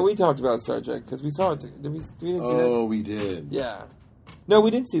Trek, but we talked about Star Trek because we saw it. Did we didn't see that? Oh, we did. Yeah. No,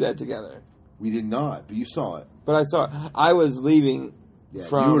 we didn't see that together. We did not, but you saw it. But I saw it. I was leaving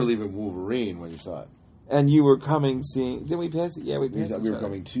from... You were leaving Wolverine when you saw it. And you were coming seeing... Didn't we pass it? Yeah, we passed it. We were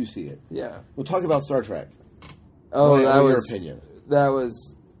coming to see it. Yeah. We'll talk about Star Trek. Oh, that was... your opinion? That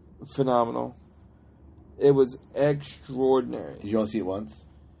was phenomenal. It was extraordinary. Did you only see it once?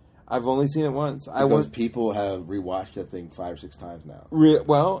 I've only seen it once. Because people have rewatched that thing 5 or 6 times now.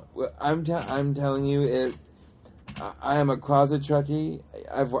 Well, I'm telling you, I am a closet Trekkie.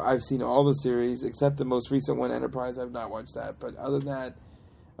 I've seen all the series except the most recent one, Enterprise. I've not watched that, but other than that,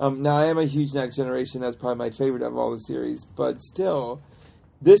 now I am a huge Next Generation. That's probably my favorite of all the series. But still,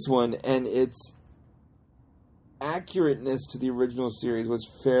 this one and its accurateness to the original series was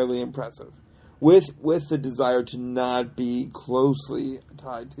fairly impressive. with the desire to not be closely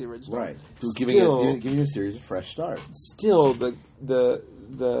tied to the original. Right. So giving you a series a fresh start. Still, the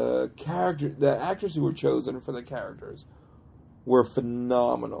actors who were chosen for the characters were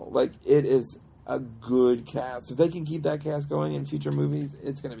phenomenal. Like, it is a good cast. If they can keep that cast going in future movies,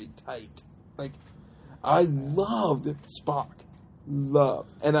 it's going to be tight. Like, I loved Spock.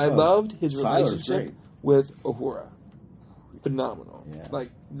 And I loved his relationship with Uhura. Phenomenal. Yeah.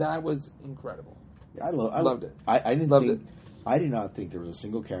 Like, that was incredible. Yeah, I loved it. I did not think there was a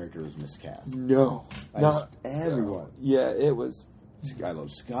single character who was miscast. No. Everyone. Yeah, it was. I love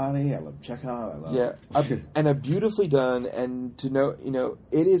Scotty. I love Chekhov. I love and a beautifully done. And to know,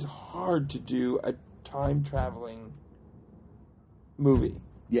 it is hard to do a time traveling movie.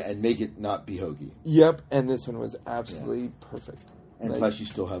 Yeah, and make it not be hokey. Yep, and this one was absolutely perfect. And plus, you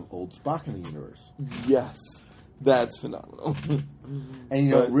still have old Spock in the universe. Yes, that's phenomenal.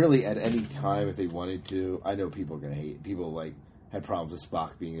 And really, at any time, if they wanted to, I know people are going to hate. People had problems with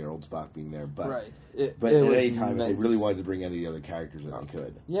Spock being there, old Spock being there, but right. But at any time, if they really wanted to bring any of the other characters in, they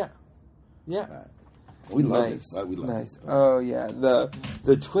could. Yeah. We loved it. We loved it. Oh yeah,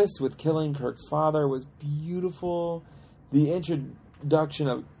 the twist with killing Kirk's father was beautiful. The introduction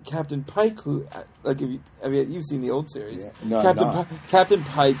of Captain Pike, who you've seen the old series. Yeah. No, Captain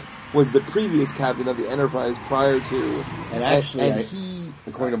Pike was the previous captain of the Enterprise prior to, and actually, he,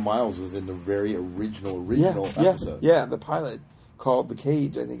 according to Miles, was in the very original episode. Yeah, the pilot called The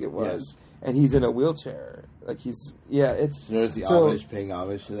Cage, I think it was, and he's in a wheelchair. Like it's. So notice the homage, paying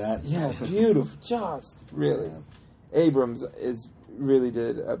homage to that. Yeah, beautiful, just really. Yeah. Abrams really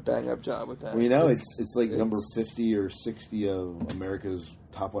did a bang up job with that. Well, it's like number 50 or 60 of America's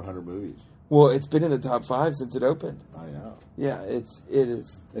top 100 movies. Well, it's been in the top 5 since it opened. I know. Yeah, it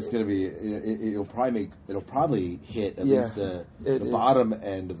is. It's going to be. It'll probably hit at least the bottom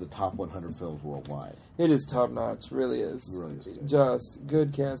end of the top 100 films worldwide. It is top notch. Really is. It really is. Just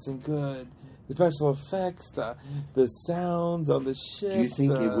good casting, good. The special effects, the sounds on the ship. Do you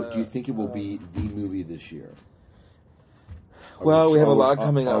think it will be the movie this year? We have a lot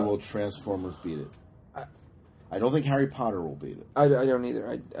coming up. Or will Transformers beat it? I don't think Harry Potter will beat it. I don't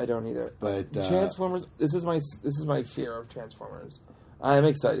either. I don't either. But Transformers. This is my fear of Transformers. I am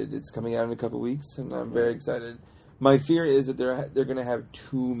excited. It's coming out in a couple of weeks, and I'm very excited. My fear is that they're going to have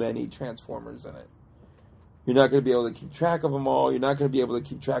too many Transformers in it. You're not going to be able to keep track of them all. You're not going to be able to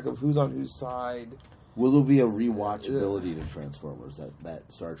keep track of who's on whose side. Will there be a rewatchability to Transformers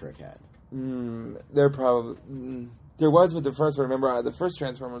that Star Trek had? There probably there was with the first one. Remember, the first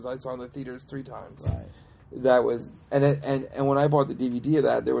Transformers I saw in the theaters 3 times. Right. That was and when I bought the DVD of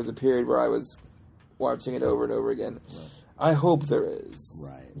that, there was a period where I was watching it over and over again. Right. I hope there is.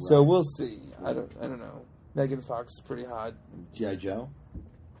 Right. So we'll see. I don't know. Megan Fox is pretty hot. G.I. Joe.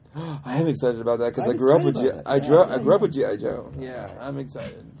 I am excited about that because I grew up with G.I. Joe. Yeah, I'm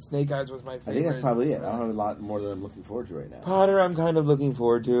excited. Snake Eyes was my favorite. I think that's probably it. I don't have a lot more that I'm looking forward to right now. Potter, I'm kind of looking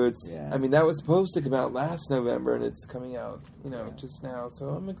forward to. I mean, that was supposed to come out last November, and it's coming out, just now. So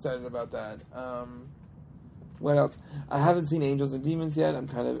I'm excited about that. What else? I haven't seen Angels and Demons yet.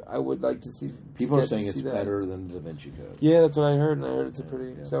 I would like to see. People are saying it's better than Da Vinci Code. Yeah, that's what I heard, and I heard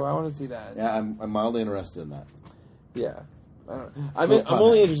it's So I want to see that. Yeah, I'm mildly interested in that. Yeah. I'm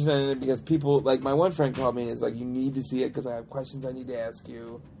only interested in it because people, like my one friend called me and is like, you need to see it because I have questions I need to ask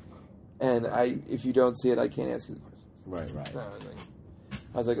you. And if you don't see it, I can't ask you the questions. Right. So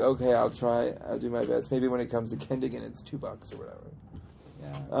I was like, okay, I'll try. I'll do my best. Maybe when it comes to Kendigan, it's $2 or whatever.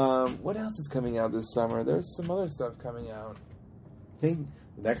 Yeah. What else is coming out this summer? There's some other stuff coming out. I think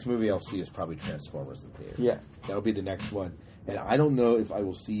the next movie I'll see is probably Transformers in theaters. Yeah. That'll be the next one. And I don't know if I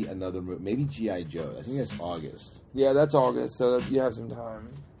will see another movie. Maybe G.I. Joe. I think that's August. Yeah, that's August, so you have some time.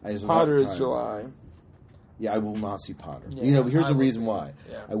 Potter is July. Yeah, I will not see Potter. Yeah, here's the reason why.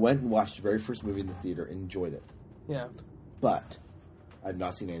 Yeah. I went and watched the very first movie in the theater and enjoyed it. Yeah. But I've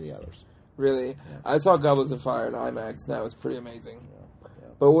not seen any of the others. Really? Yeah. I saw Goblins of Fire in IMAX, and that was pretty amazing. Yeah.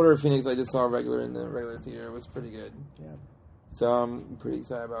 But Order of Phoenix, I just saw in the regular theater. It was pretty good. Yeah. So I'm pretty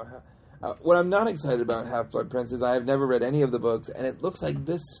excited about what I'm not excited about Half-Blood Prince is I have never read any of the books, and it looks like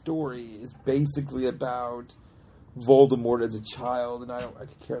this story is basically about Voldemort as a child, and I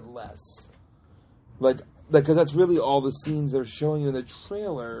could care less. Because that's really all the scenes they're showing you in the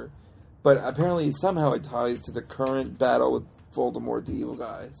trailer, but apparently somehow it ties to the current battle with Voldemort, the evil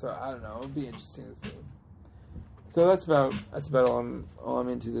guy. So I don't know. It'll be interesting to see. So that's about all I'm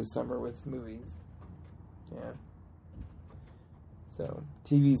into this summer with movies. Yeah. So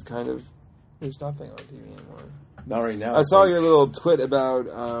TV's kind of there's nothing on TV anymore. Not right now. I saw your little twit about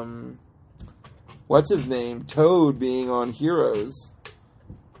what's his name, Toad being on Heroes.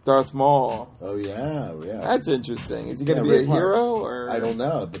 Darth Maul. Oh yeah. That's interesting. Is he going to be a hero or? I don't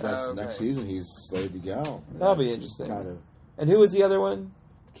know, but that's next season. He's slated to go. That'll be interesting. Kind of. And who was the other one?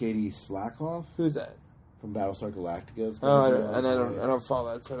 Katee Sackoff. Who's that? From Battlestar Galactica. I don't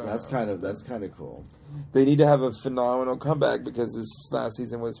follow that. So that's kind of cool. They need to have a phenomenal comeback because this last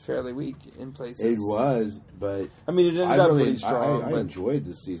season was fairly weak in places. It was, but I mean, it ended up pretty strong. I enjoyed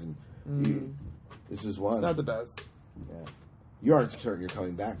this season. This is one. It's not the best. Yeah, you aren't certain you're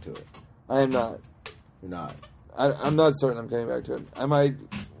coming back to it. I am not. You're not. I'm not certain I'm coming back to it. I might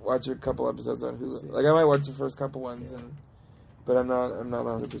watch a couple episodes on Hulu. Like I might watch the first couple ones, but I'm not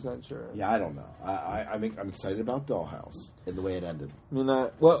 100% sure. Yeah, I don't know. I'm excited about Dollhouse and the way it ended. I mean,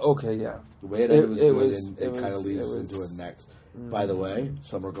 okay, yeah. The way it ended was good, and it kind of leads into a next. By the way,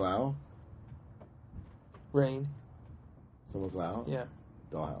 Summer Glau. Rain. Summer Glau. Yeah.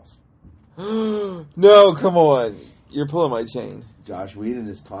 Dollhouse. No, come on. You're pulling my chain. Josh Whedon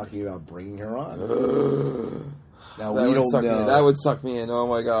is talking about bringing her on. Now, we don't know. That would suck me in. Oh,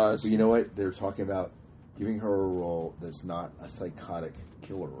 my gosh. But you know what? They're talking about giving her a role that's not a psychotic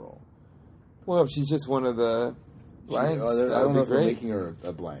killer role. Well, if she's just one of the blanks, I don't know if they're making her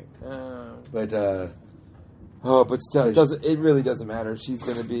a blank. But still, it really doesn't matter. She's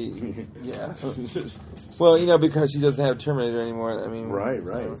going to be, yeah. Well, because she doesn't have Terminator anymore. I mean, right,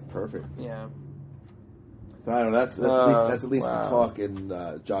 it's perfect. Yeah. I don't know. That's at least the talk,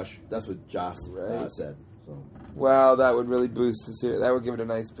 and Josh. That's what Josh said. So. Well, that would really boost the series. That would give it a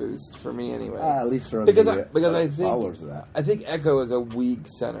nice boost for me, anyway. At least for because I think followers of that. I think Echo is a weak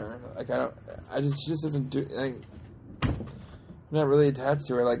center. Like she just doesn't do. I'm not really attached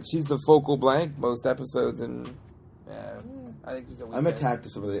to her. Like she's the focal blank most episodes, and I think she's a weak. I'm attached to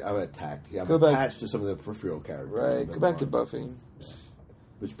some of the. I'm attached to some of the peripheral characters. Right. Go back to Buffy.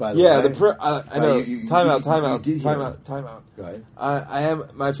 Which, by the way, I know. Time out. Go ahead. I am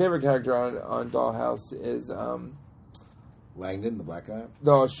my favorite character on Dollhouse is Langdon, the black guy.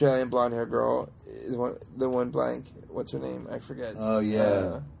 The Australian blonde hair girl is the one blank. What's her name? I forget. Oh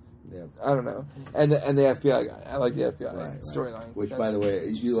yeah. I don't know. And the FBI guy. I like the FBI storyline. Which, by the way,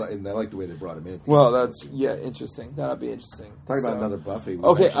 and I like the way they brought him in. Well, that's interesting. That'd be interesting. Talking about another Buffy.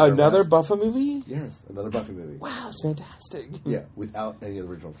 Okay, another Buffy movie? Yes, another Buffy movie. Wow, it's fantastic. Yeah, without any of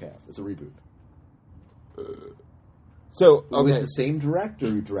the original cast. It's a reboot. With the same director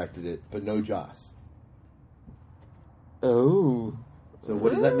who directed it, but no Joss. Oh. So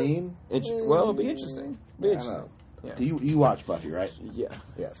what does that mean? Well, it'll be interesting. I don't know. Yeah. Do you watch Buffy, right? Yeah.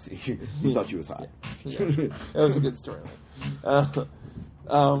 Yes. You thought she was hot. Yeah. That was a good storyline.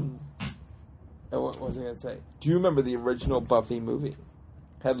 What was I going to say? Do you remember the original Buffy movie?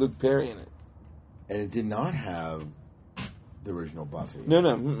 Had Luke Perry in it. And it did not have the original Buffy. No.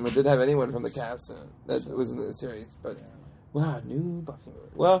 It didn't have anyone from the cast in it that was in the series. But, wow, new Buffy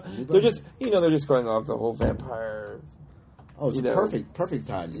movie. Well, they're just going off the whole vampire... Oh, it's a perfect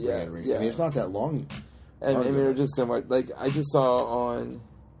time to bring it. Yeah. I mean, it's not that long. And I mean, there's just so much. Like, I just saw on,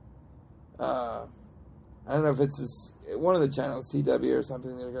 I don't know if it's one of the channels, CW or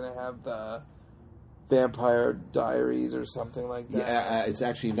something, they're going to have the Vampire Diaries or something like that. Yeah, it's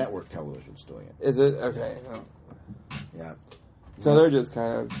actually network television's doing it. Is it? Okay. Oh. Yeah. So they're just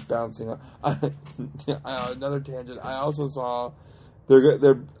kind of bouncing on. Another tangent. I also saw,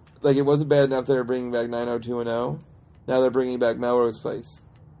 they're like, it wasn't bad enough they were bringing back 90210. Now they're bringing back Melrose Place.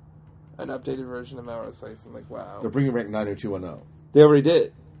 An updated version of Melrose Place. I'm like, wow. They're bringing back 90210. They already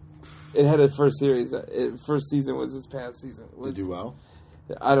did. It had a first series. First season was this past season. Did it do well?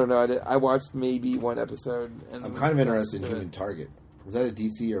 I don't know. I watched maybe one episode. And I'm kind of interested in Human Target. Was that a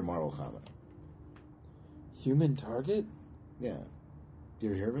DC or Marvel comic? Human Target? Yeah. Did you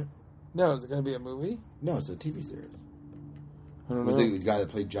ever hear of it? No. Is it going to be a movie? No, it's a TV series. I don't know. It was the guy that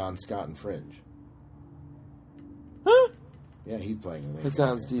played John Scott in Fringe. Huh? Yeah, he's playing. It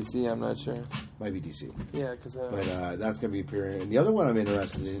sounds DC. I'm not sure. Might be DC. Yeah, because. But that's going to be appearing. And the other one I'm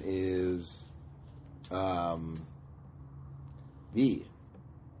interested in is, V.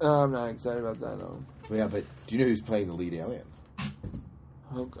 I'm not excited about that. No. Well, yeah, but do you know who's playing the lead alien?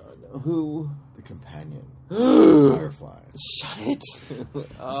 Oh God, no. Who? The companion. Firefly. Shut it.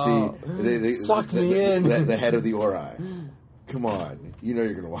 Oh, see, they suck me in. The head of the Ori. Come on, you know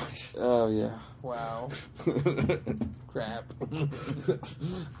you're gonna watch. Oh yeah! Wow. Crap. I'm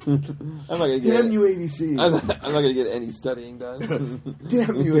not gonna get. Damn you, ABC! I'm not gonna get any studying done.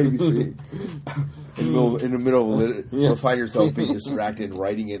 Damn you, ABC! In the middle of you'll find yourself being distracted and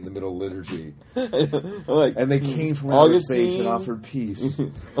writing it in the middle of liturgy. Like, and they came from outer space and offered peace.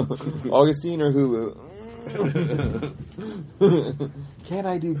 Augustine or Hulu? Can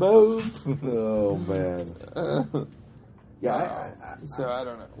I do both? Oh man. Yeah, so I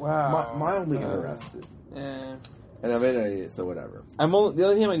don't know. Wow. Mildly interested. Yeah. And I mean, so whatever. The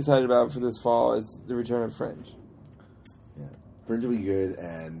only thing I'm excited about for this fall is the return of Fringe. Yeah. Fringe will be good,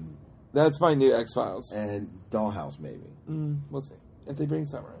 and... That's my new X-Files. And Dollhouse, maybe. We'll see. If they bring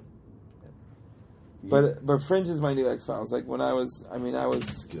Summer in. Yeah. But Fringe is my new X-Files. Like, when I was...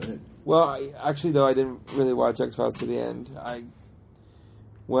 It's good. Well, actually, though, I didn't really watch X-Files to the end.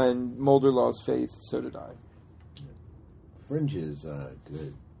 When Mulder lost faith, so did I. Fringe is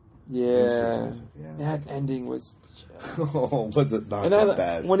good. Yeah. That ending was... was it not that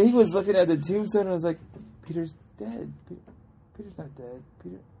bad? When he was looking at the tombstone, I was like, Peter's dead. Peter's not dead.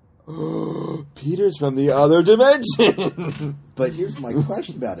 Peter's from the other dimension. But here's my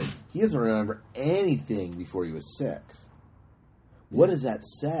question about it. He doesn't remember anything before he was 6. What does that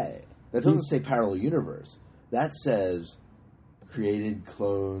say? That doesn't say parallel universe. That says created,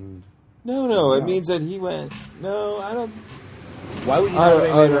 cloned... No. It means that he went... No, I don't... Why would you not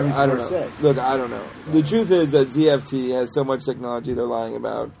I don't know. Look, I don't know. The truth is that ZFT has so much technology they're lying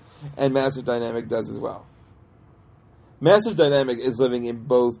about, and Massive Dynamic does as well. Massive Dynamic is living in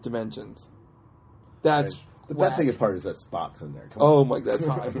both dimensions. That's the best thing apart is that Spock's in there. My God, that's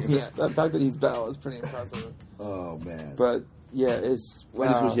hot. Yeah, the fact that he's Bell is pretty impressive. Oh man! But yeah, it's. Wow,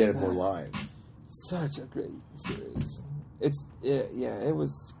 I just wish he had more lines. Such a great series. It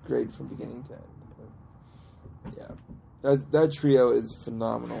was great from beginning to end. Yeah, that trio is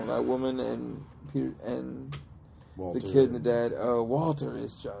phenomenal. That woman and Peter and Walter, the kid and the dad. Oh, Walter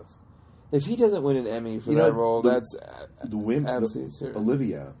is just. If he doesn't win an Emmy for that role, that's absolutely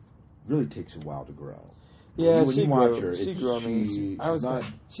Olivia really takes a while to grow. Yeah, when you watch her, she grew on me.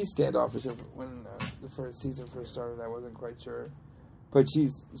 She's standoffish. When the first season first started, I wasn't quite sure, but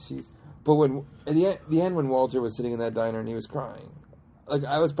she's. But when at the end when Walter was sitting in that diner and he was crying, like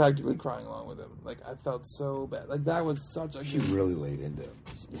I was practically crying along with him. Like I felt so bad. Like that was such a. She really laid into him.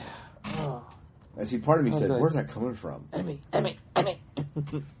 Yeah. Oh. I see. Part of me said, like, "Where's that coming from?" Emmy.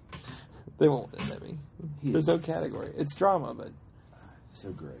 They won't win an Emmy. There's no category. It's drama, but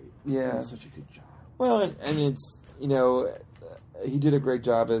so great. Yeah, such a good job. Well, and it's he did a great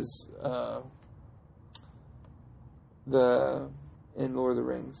job as in Lord of the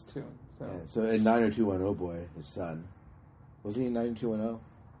Rings too. So, yeah, so in 90210, boy, his son was he in 90210?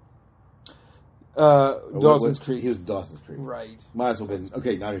 Dawson's Creek. He was in Dawson's Creek, right? Might as well have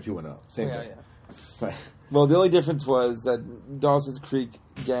been 90210. Same thing. Yeah. Well, the only difference was that Dawson's Creek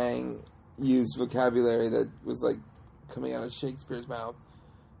gang used vocabulary that was like coming out of Shakespeare's mouth.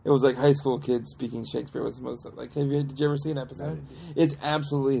 It was like high school kids speaking Shakespeare. Was the most like. Did you ever see an episode? It's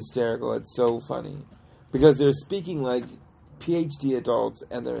absolutely hysterical. It's so funny because they're speaking like PhD adults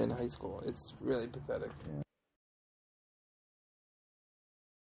and they're in high school. It's really pathetic. Yeah.